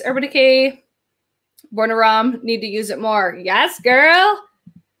face. Everybody K. Born to Rum. Need to use it more. Yes, girl.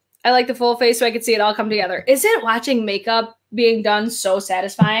 I like the full face so I can see it all come together. Isn't watching makeup being done so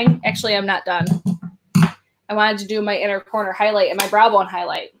satisfying? Actually, I'm not done. I wanted to do my inner corner highlight and my brow bone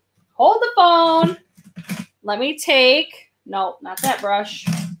highlight. Hold the phone. Let me take, no, not that brush.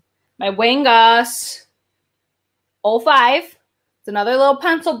 My Wayne Goss 05. It's another little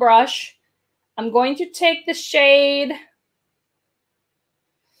pencil brush. I'm going to take the shade.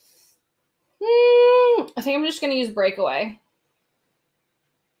 I think I'm just going to use Breakaway.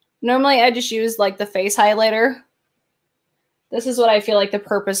 Normally, I just use like the face highlighter. This is what I feel like the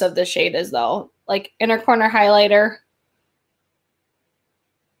purpose of this shade is though. Like inner corner highlighter.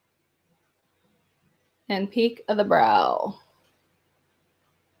 And peak of the brow.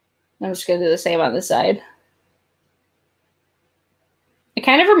 I'm just going to do the same on this side. It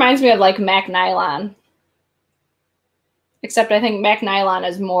kind of reminds me of like MAC Nylon. Except I think MAC Nylon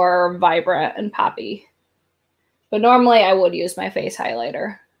is more vibrant and poppy. But normally I would use my face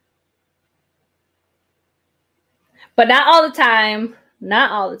highlighter. But not all the time.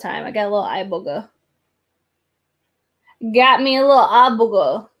 Not all the time. I got a little eye booger. Got me a little eye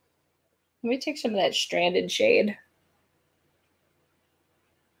booger. Let me take some of that stranded shade.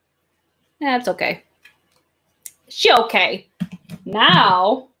 That's okay. She okay.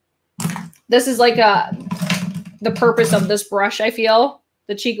 Now, this is like the purpose of this brush, I feel.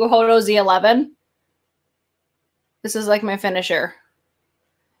 The Chikuhodo Z11. This is like my finisher.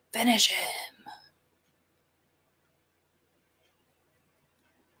 Finish him.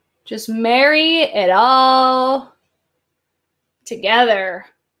 Just marry it all together.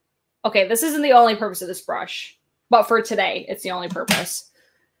 Okay, this isn't the only purpose of this brush, but for today, it's the only purpose.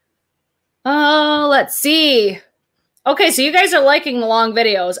 Oh, let's see. Okay, so you guys are liking the long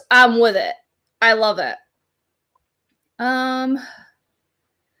videos. I'm with it. I love it.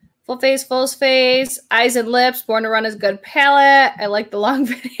 Full face, eyes and lips. Born to Run is good palette. I like the long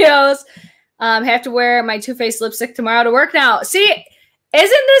videos. Have to wear my Too Faced lipstick tomorrow to work now. See,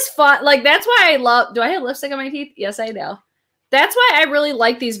 isn't this fun? Like, that's why I love, do I have lipstick on my teeth? Yes, I do. That's why I really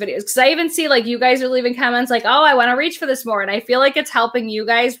like these videos, because I even see, like, you guys are leaving comments like, oh, I want to reach for this more, and I feel like it's helping you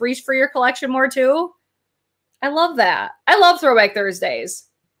guys reach for your collection more, too. I love that. I love Throwback Thursdays.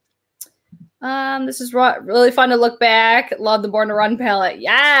 This is really fun to look back. Love the Born to Run palette.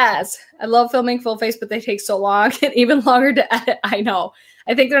 Yes! I love filming full face, but they take so long and even longer to edit. I know.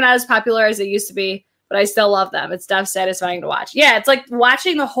 I think they're not as popular as they used to be, but I still love them. It's definitely satisfying to watch. Yeah, it's like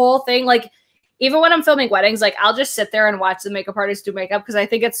watching the whole thing, like, even when I'm filming weddings, like, I'll just sit there and watch the makeup artists do makeup because I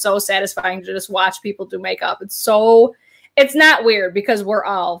think it's so satisfying to just watch people do makeup. It's not weird because we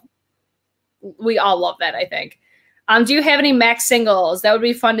all love that, I think. Do you have any MAC singles? That would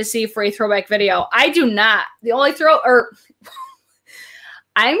be fun to see for a throwback video. I do not. The only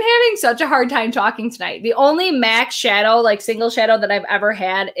I'm having such a hard time talking tonight. The only MAC shadow, like single shadow that I've ever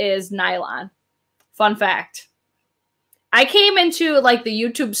had is Nylon. Fun fact. I came into like the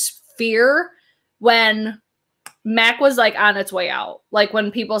YouTube sphere when MAC was like on its way out, like when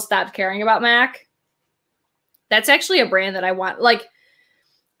people stopped caring about MAC. That's actually a brand that I want. Like,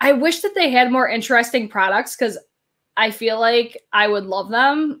 I wish that they had more interesting products because I feel like I would love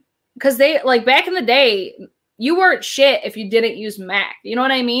them. Because they, like, back in the day, you weren't shit if you didn't use MAC. You know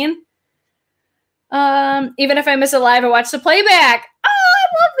what I mean? Even if I miss a live, I watch the playback. Oh, I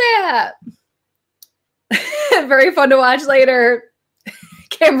love that. Very fun to watch later.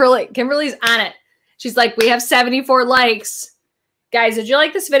 Kimberly's on it. She's like, we have 74 likes. Guys, did you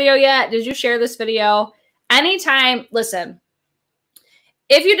like this video yet? Did you share this video? Anytime, listen,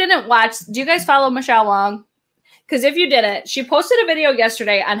 if you didn't watch, do you guys follow Michelle Long? Because if you didn't, she posted a video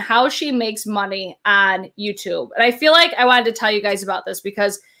yesterday on how she makes money on YouTube. And I feel like I wanted to tell you guys about this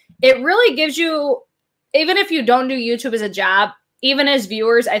because it really gives you, even if you don't do YouTube as a job, even as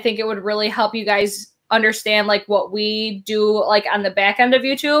viewers, I think it would really help you guys understand like what we do like on the back end of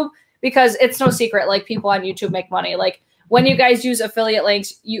YouTube. Because it's no secret, like people on YouTube make money. Like when you guys use affiliate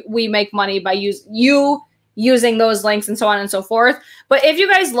links, we make money by using those links and so on and so forth. But if you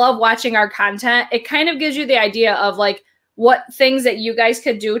guys love watching our content, it kind of gives you the idea of like what things that you guys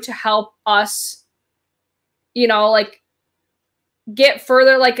could do to help us, you know, like get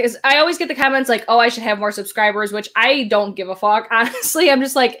further. Like, I always get the comments like, oh, I should have more subscribers, which I don't give a fuck. Honestly, I'm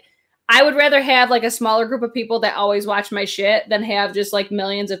just like, I would rather have like a smaller group of people that always watch my shit than have just like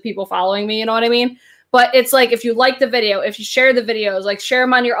millions of people following me. You know what I mean? But it's like, if you like the video, if you share the videos, like share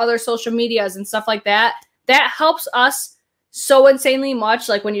them on your other social medias and stuff like that, that helps us so insanely much.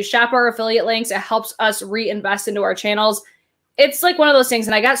 Like when you shop our affiliate links, it helps us reinvest into our channels. It's like one of those things.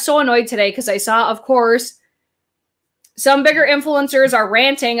 And I got so annoyed today because I saw, of course, some bigger influencers are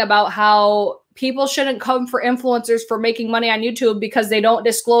ranting about how people shouldn't come for influencers for making money on YouTube because they don't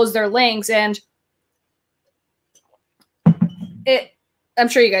disclose their links. And I'm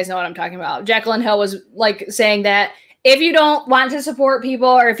sure you guys know what I'm talking about. Jacqueline Hill was like saying that if you don't want to support people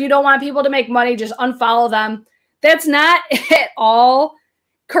or if you don't want people to make money, just unfollow them. That's not at all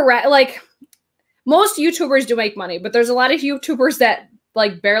correct. Like most YouTubers do make money, but there's a lot of YouTubers that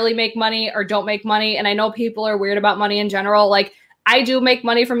like barely make money or don't make money. And I know people are weird about money in general. Like I do make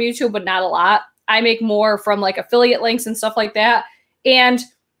money from YouTube, but not a lot. I make more from like affiliate links and stuff like that. And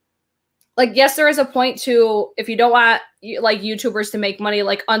like, yes, there is a point to, if you don't want like YouTubers to make money,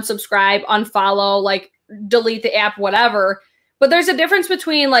 like unsubscribe, unfollow, like delete the app, whatever. But there's a difference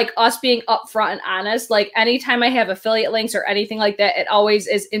between like us being upfront and honest. Like anytime I have affiliate links or anything like that, it always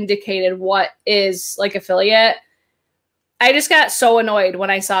is indicated what is like affiliate. I just got so annoyed when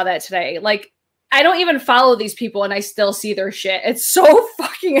I saw that today. Like I don't even follow these people and I still see their shit. It's so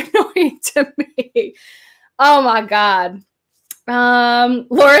fucking annoying to me. Oh my God.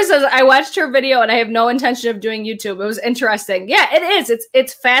 Laura says, I watched her video and I have no intention of doing YouTube. It was interesting. Yeah, it is.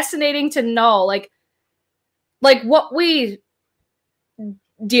 It's fascinating to know like what we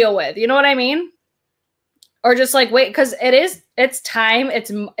deal with. You know what I mean? Or just like, wait, because it's time.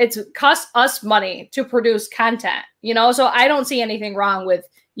 It's costs us money to produce content, you know? So I don't see anything wrong with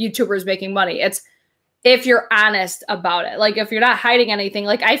YouTubers making money. It's if you're honest about it. Like if you're not hiding anything,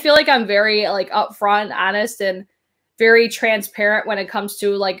 like I feel like I'm very like upfront, honest, and very transparent when it comes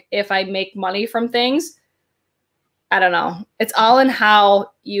to like if I make money from things. I don't know. It's all in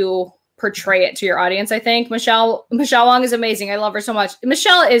how you portray it to your audience, I think. Michelle Wong is amazing. I love her so much.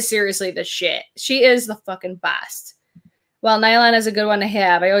 Michelle is seriously the shit. She is the fucking best. Well, nylon is a good one to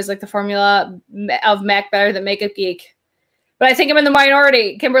have. I always like the formula of Mac better than Makeup Geek. But I think I'm in the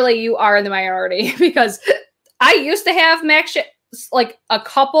minority. Kimberly, you are in the minority because I used to have Mac shit, like a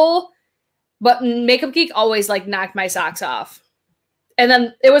couple, but Makeup Geek always like knocked my socks off. And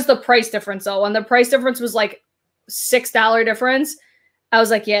then it was the price difference though. When the price difference was like $6 difference, I was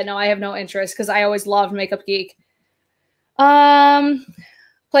like, yeah, no, I have no interest because I always loved Makeup Geek. Planning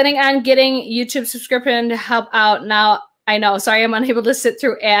on getting YouTube subscription to help out now. I know. Sorry, I'm unable to sit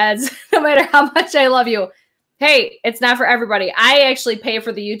through ads no matter how much I love you. Hey, it's not for everybody. I actually pay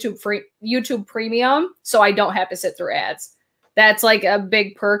for the YouTube premium, so I don't have to sit through ads. That's like a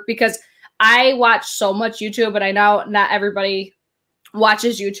big perk because I watch so much YouTube, and I know not everybody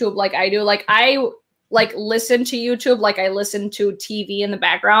watches YouTube like I do. Like I listen to YouTube like I listen to TV in the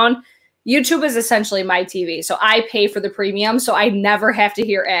background. YouTube is essentially my TV. So I pay for the premium so I never have to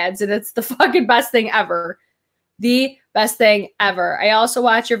hear ads. And it's the fucking best thing ever. The best thing ever. I also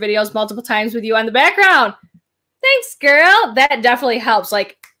watch your videos multiple times with you on the background. Thanks, girl. That definitely helps.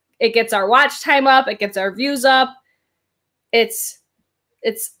 Like it gets our watch time up. It gets our views up. It's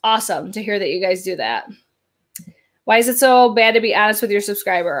awesome to hear that you guys do that. Why is it so bad to be honest with your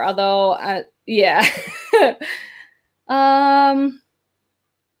subscriber? Although, yeah. I'm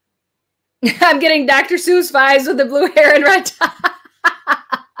getting Dr. Seuss vibes with the blue hair and red tie.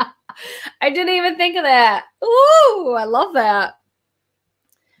 I didn't even think of that. Ooh, I love that.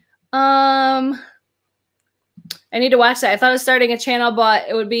 I need to watch that. I thought I was starting a channel, but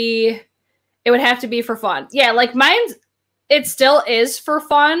it would have to be for fun. Yeah, like mine's, it still is for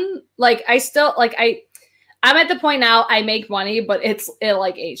fun. Like I'm at the point now I make money, but it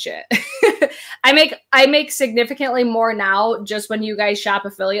like ain't shit. I make significantly more now just when you guys shop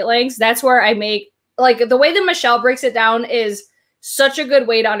affiliate links. That's where I make, like the way that Michelle breaks it down is such a good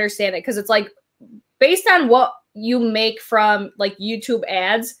way to understand it. Cause it's like based on what you make from like YouTube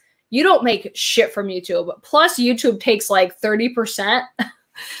ads, you don't make shit from YouTube. Plus YouTube takes like 30%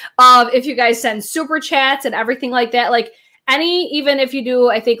 of if you guys send super chats and everything like that. Like even if you do,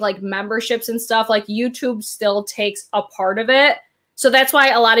 I think like memberships and stuff, like YouTube still takes a part of it. So that's why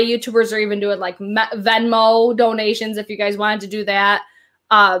a lot of YouTubers are even doing like Venmo donations if you guys wanted to do that.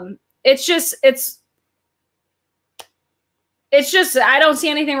 It's just, I don't see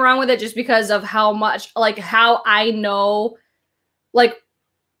anything wrong with it just because of how much, like how I know, like,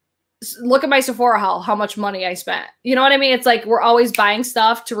 look at my Sephora haul, how much money I spent. You know what I mean? It's like, we're always buying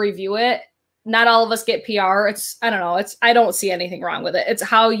stuff to review it. Not all of us get PR. I don't know. I don't see anything wrong with it. It's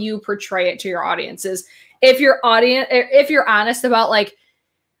how you portray it to your audiences. If you're honest about like,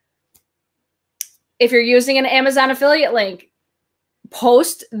 if you're using an Amazon affiliate link,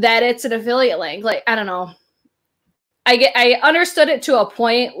 post that it's an affiliate link. Like, I don't know. I understood it to a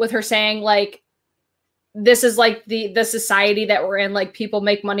point with her saying like, this is like the society that we're in, like people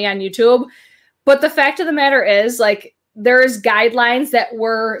make money on YouTube. But the fact of the matter is like, there's guidelines that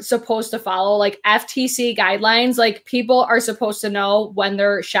we're supposed to follow, like FTC guidelines. Like people are supposed to know when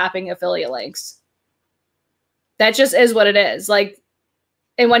they're shopping affiliate links. That just is what it is. Like,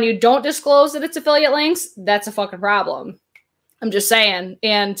 and when you don't disclose that it's affiliate links, that's a fucking problem. I'm just saying.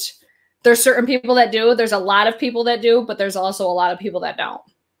 And there's certain people that do. There's a lot of people that do, but there's also a lot of people that don't.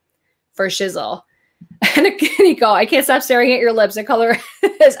 For shizzle. And Nico, I can't stop staring at your lips. The color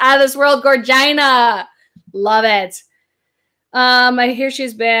is out of this world. Gorgina. Love it. I hear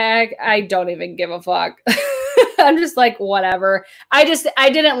she's back. I don't even give a fuck. I'm just like, whatever. I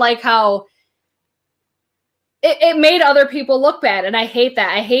didn't like how it made other people look bad. And I hate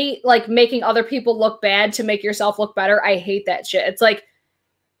that. I hate like making other people look bad to make yourself look better. I hate that shit. It's like,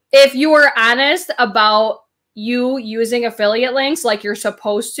 if you were honest about you using affiliate links like you're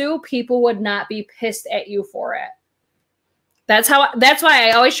supposed to, people would not be pissed at you for it. That's why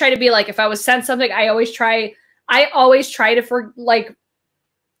I always try to be like, if I was sent something, I always try to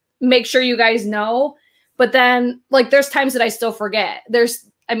make sure you guys know. But then, like, there's times that I still forget.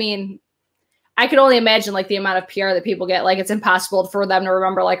 I mean, I could only imagine, like, the amount of PR that people get. Like, it's impossible for them to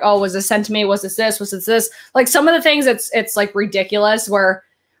remember, like, oh, was this sent to me? Was this this? Was this? Like, some of the things, it's like, ridiculous where,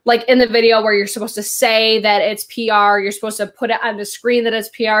 like, in the video where you're supposed to say that it's PR, you're supposed to put it on the screen that it's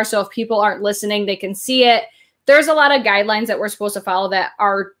PR, so if people aren't listening, they can see it. There's a lot of guidelines that we're supposed to follow that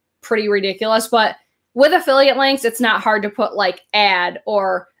are pretty ridiculous, but with affiliate links, it's not hard to put, like, ad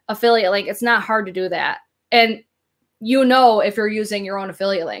or affiliate link. It's not hard to do that. And you know if you're using your own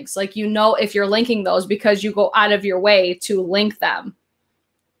affiliate links. Like, you know if you're linking those because you go out of your way to link them.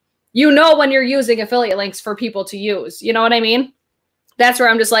 You know when you're using affiliate links for people to use. You know what I mean? That's where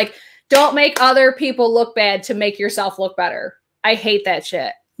I'm just like, don't make other people look bad to make yourself look better. I hate that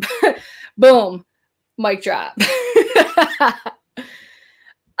shit. Boom. Mic drop.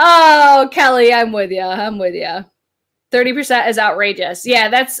 Oh, Kelly, I'm with you. I'm with you. 30% is outrageous. Yeah,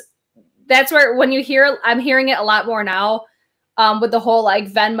 that's where, when you hear, I'm hearing it a lot more now with the whole,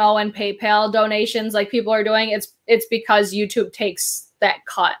 like, Venmo and PayPal donations, like, people are doing. It's because YouTube takes that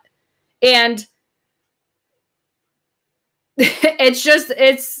cut. And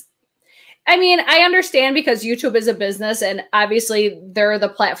I mean, I understand because YouTube is a business and obviously they're the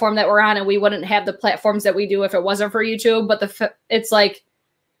platform that we're on and we wouldn't have the platforms that we do if it wasn't for YouTube. But it's like,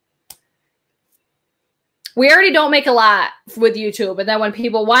 we already don't make a lot with YouTube. And then when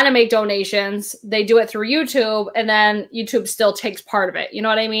people want to make donations, they do it through YouTube and then YouTube still takes part of it. You know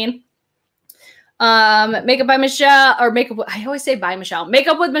what I mean? Makeup by Michelle, or makeup. I always say by Michelle.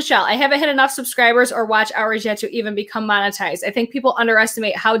 Makeup with Michelle. I haven't hit enough subscribers or watch hours yet to even become monetized. I think people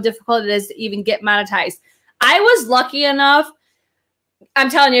underestimate how difficult it is to even get monetized. I was lucky enough. I'm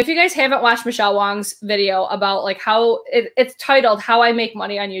telling you, if you guys haven't watched Michelle Wong's video about, like, how it's titled "How I Make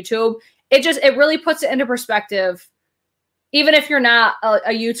Money on YouTube," it really puts it into perspective. Even if you're not a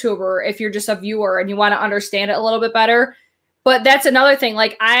YouTuber, if you're just a viewer and you want to understand it a little bit better. But that's another thing.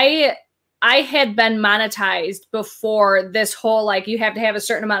 Like, I had been monetized before this whole, like, you have to have a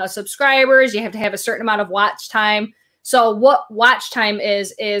certain amount of subscribers, you have to have a certain amount of watch time. So what watch time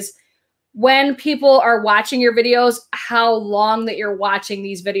is when people are watching your videos, how long that you're watching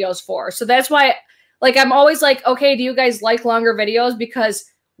these videos for. So that's why, like, I'm always like, okay, do you guys like longer videos? Because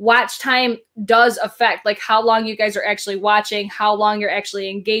watch time does affect, like, how long you guys are actually watching, how long you're actually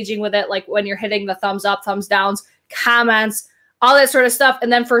engaging with it, like when you're hitting the thumbs up, thumbs downs, comments, all that sort of stuff.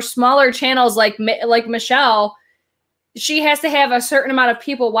 And then for smaller channels like Michelle, she has to have a certain amount of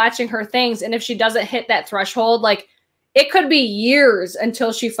people watching her things. And if she doesn't hit that threshold, like, it could be years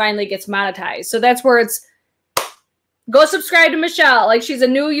until she finally gets monetized. So that's where it's, go subscribe to Michelle. Like, she's a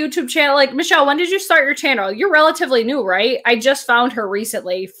new YouTube channel. Like, Michelle, when did you start your channel? You're relatively new, right? I just found her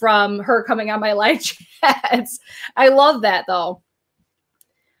recently from her coming on my live chats. I love that, though.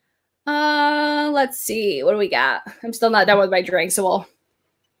 Let's see. What do we got? I'm still not done with my drink, so we'll...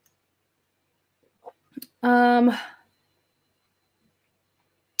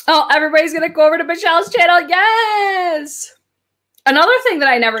 Oh, everybody's going to go over to Michelle's channel. Yes! Another thing that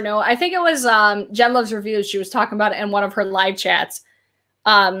I never knew, I think it was Jen Loves Reviews. She was talking about it in one of her live chats.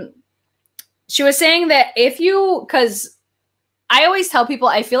 She was saying that if you, because I always tell people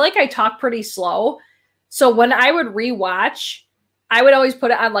I feel like I talk pretty slow. So when I would rewatch, I would always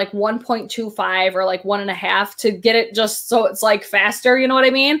put it on like 1.25 or like 1.5 to get it just so it's like faster. You know what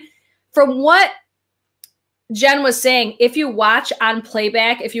I mean? From what Jen was saying, if you watch on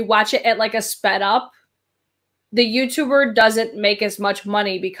playback, if you watch it at like a sped up, the YouTuber doesn't make as much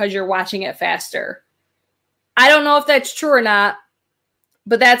money because you're watching it faster. I don't know if that's true or not,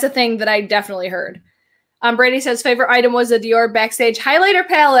 but that's a thing that I definitely heard. Brady says favorite item was the Dior Backstage highlighter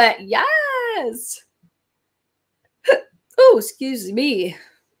palette. Yes. Oh, excuse me.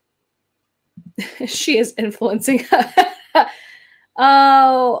 She is influencing.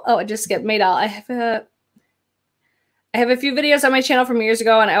 Oh, it just got made out. I have a few videos on my channel from years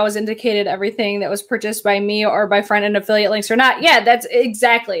ago, and I always indicated everything that was purchased by me or by friend and affiliate links or not. Yeah, that's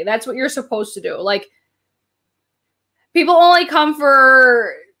exactly. That's what you're supposed to do. Like, people only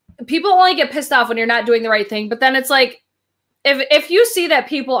get pissed off when you're not doing the right thing. But then it's like, if you see that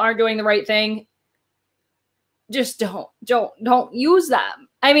people aren't doing the right thing, just don't use them.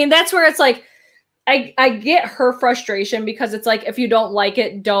 I mean, that's where it's like, I get her frustration because it's like, if you don't like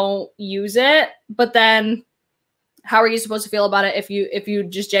it, don't use it. But then how are you supposed to feel about it if you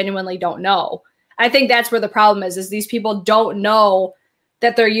just genuinely don't know? I think that's where the problem is these people don't know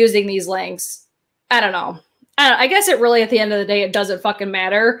that they're using these links. I don't know. I guess it really, at the end of the day, it doesn't fucking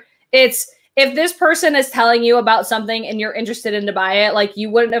matter. It's, if this person is telling you about something and you're interested in to buy it, like, you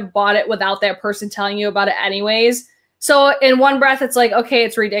wouldn't have bought it without that person telling you about it anyways. So in one breath, it's like, okay,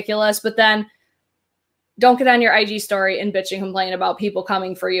 it's ridiculous, but then don't get on your IG story and bitch and complain about people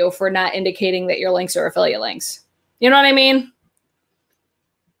coming for you for not indicating that your links are affiliate links. You know what I mean?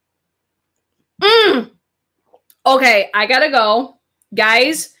 Okay, I gotta go.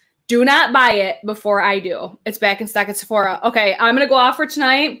 Guys, do not buy it before I do. It's back in stock at Sephora. Okay, I'm gonna go off for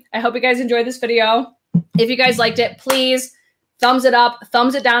tonight. I hope you guys enjoyed this video. If you guys liked it, please thumbs it up,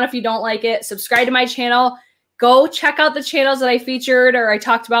 thumbs it down if you don't like it. Subscribe to my channel. Go check out the channels that I featured or I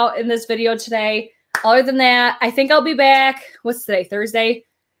talked about in this video today. Other than that, I think I'll be back. What's today? Thursday?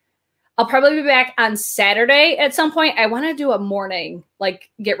 I'll probably be back on Saturday at some point. I want to do a morning, like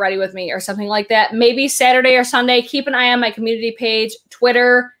get ready with me or something like that. Maybe Saturday or Sunday. Keep an eye on my community page,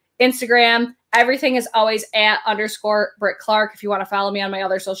 Twitter, Instagram. Everything is always at _BritClark if you want to follow me on my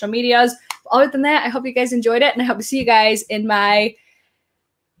other social medias. But other than that, I hope you guys enjoyed it, and I hope to see you guys in my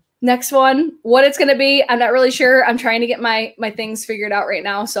next one. What it's going to be, I'm not really sure. I'm trying to get my things figured out right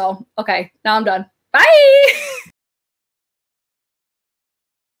now. So, okay, now I'm done. Bye!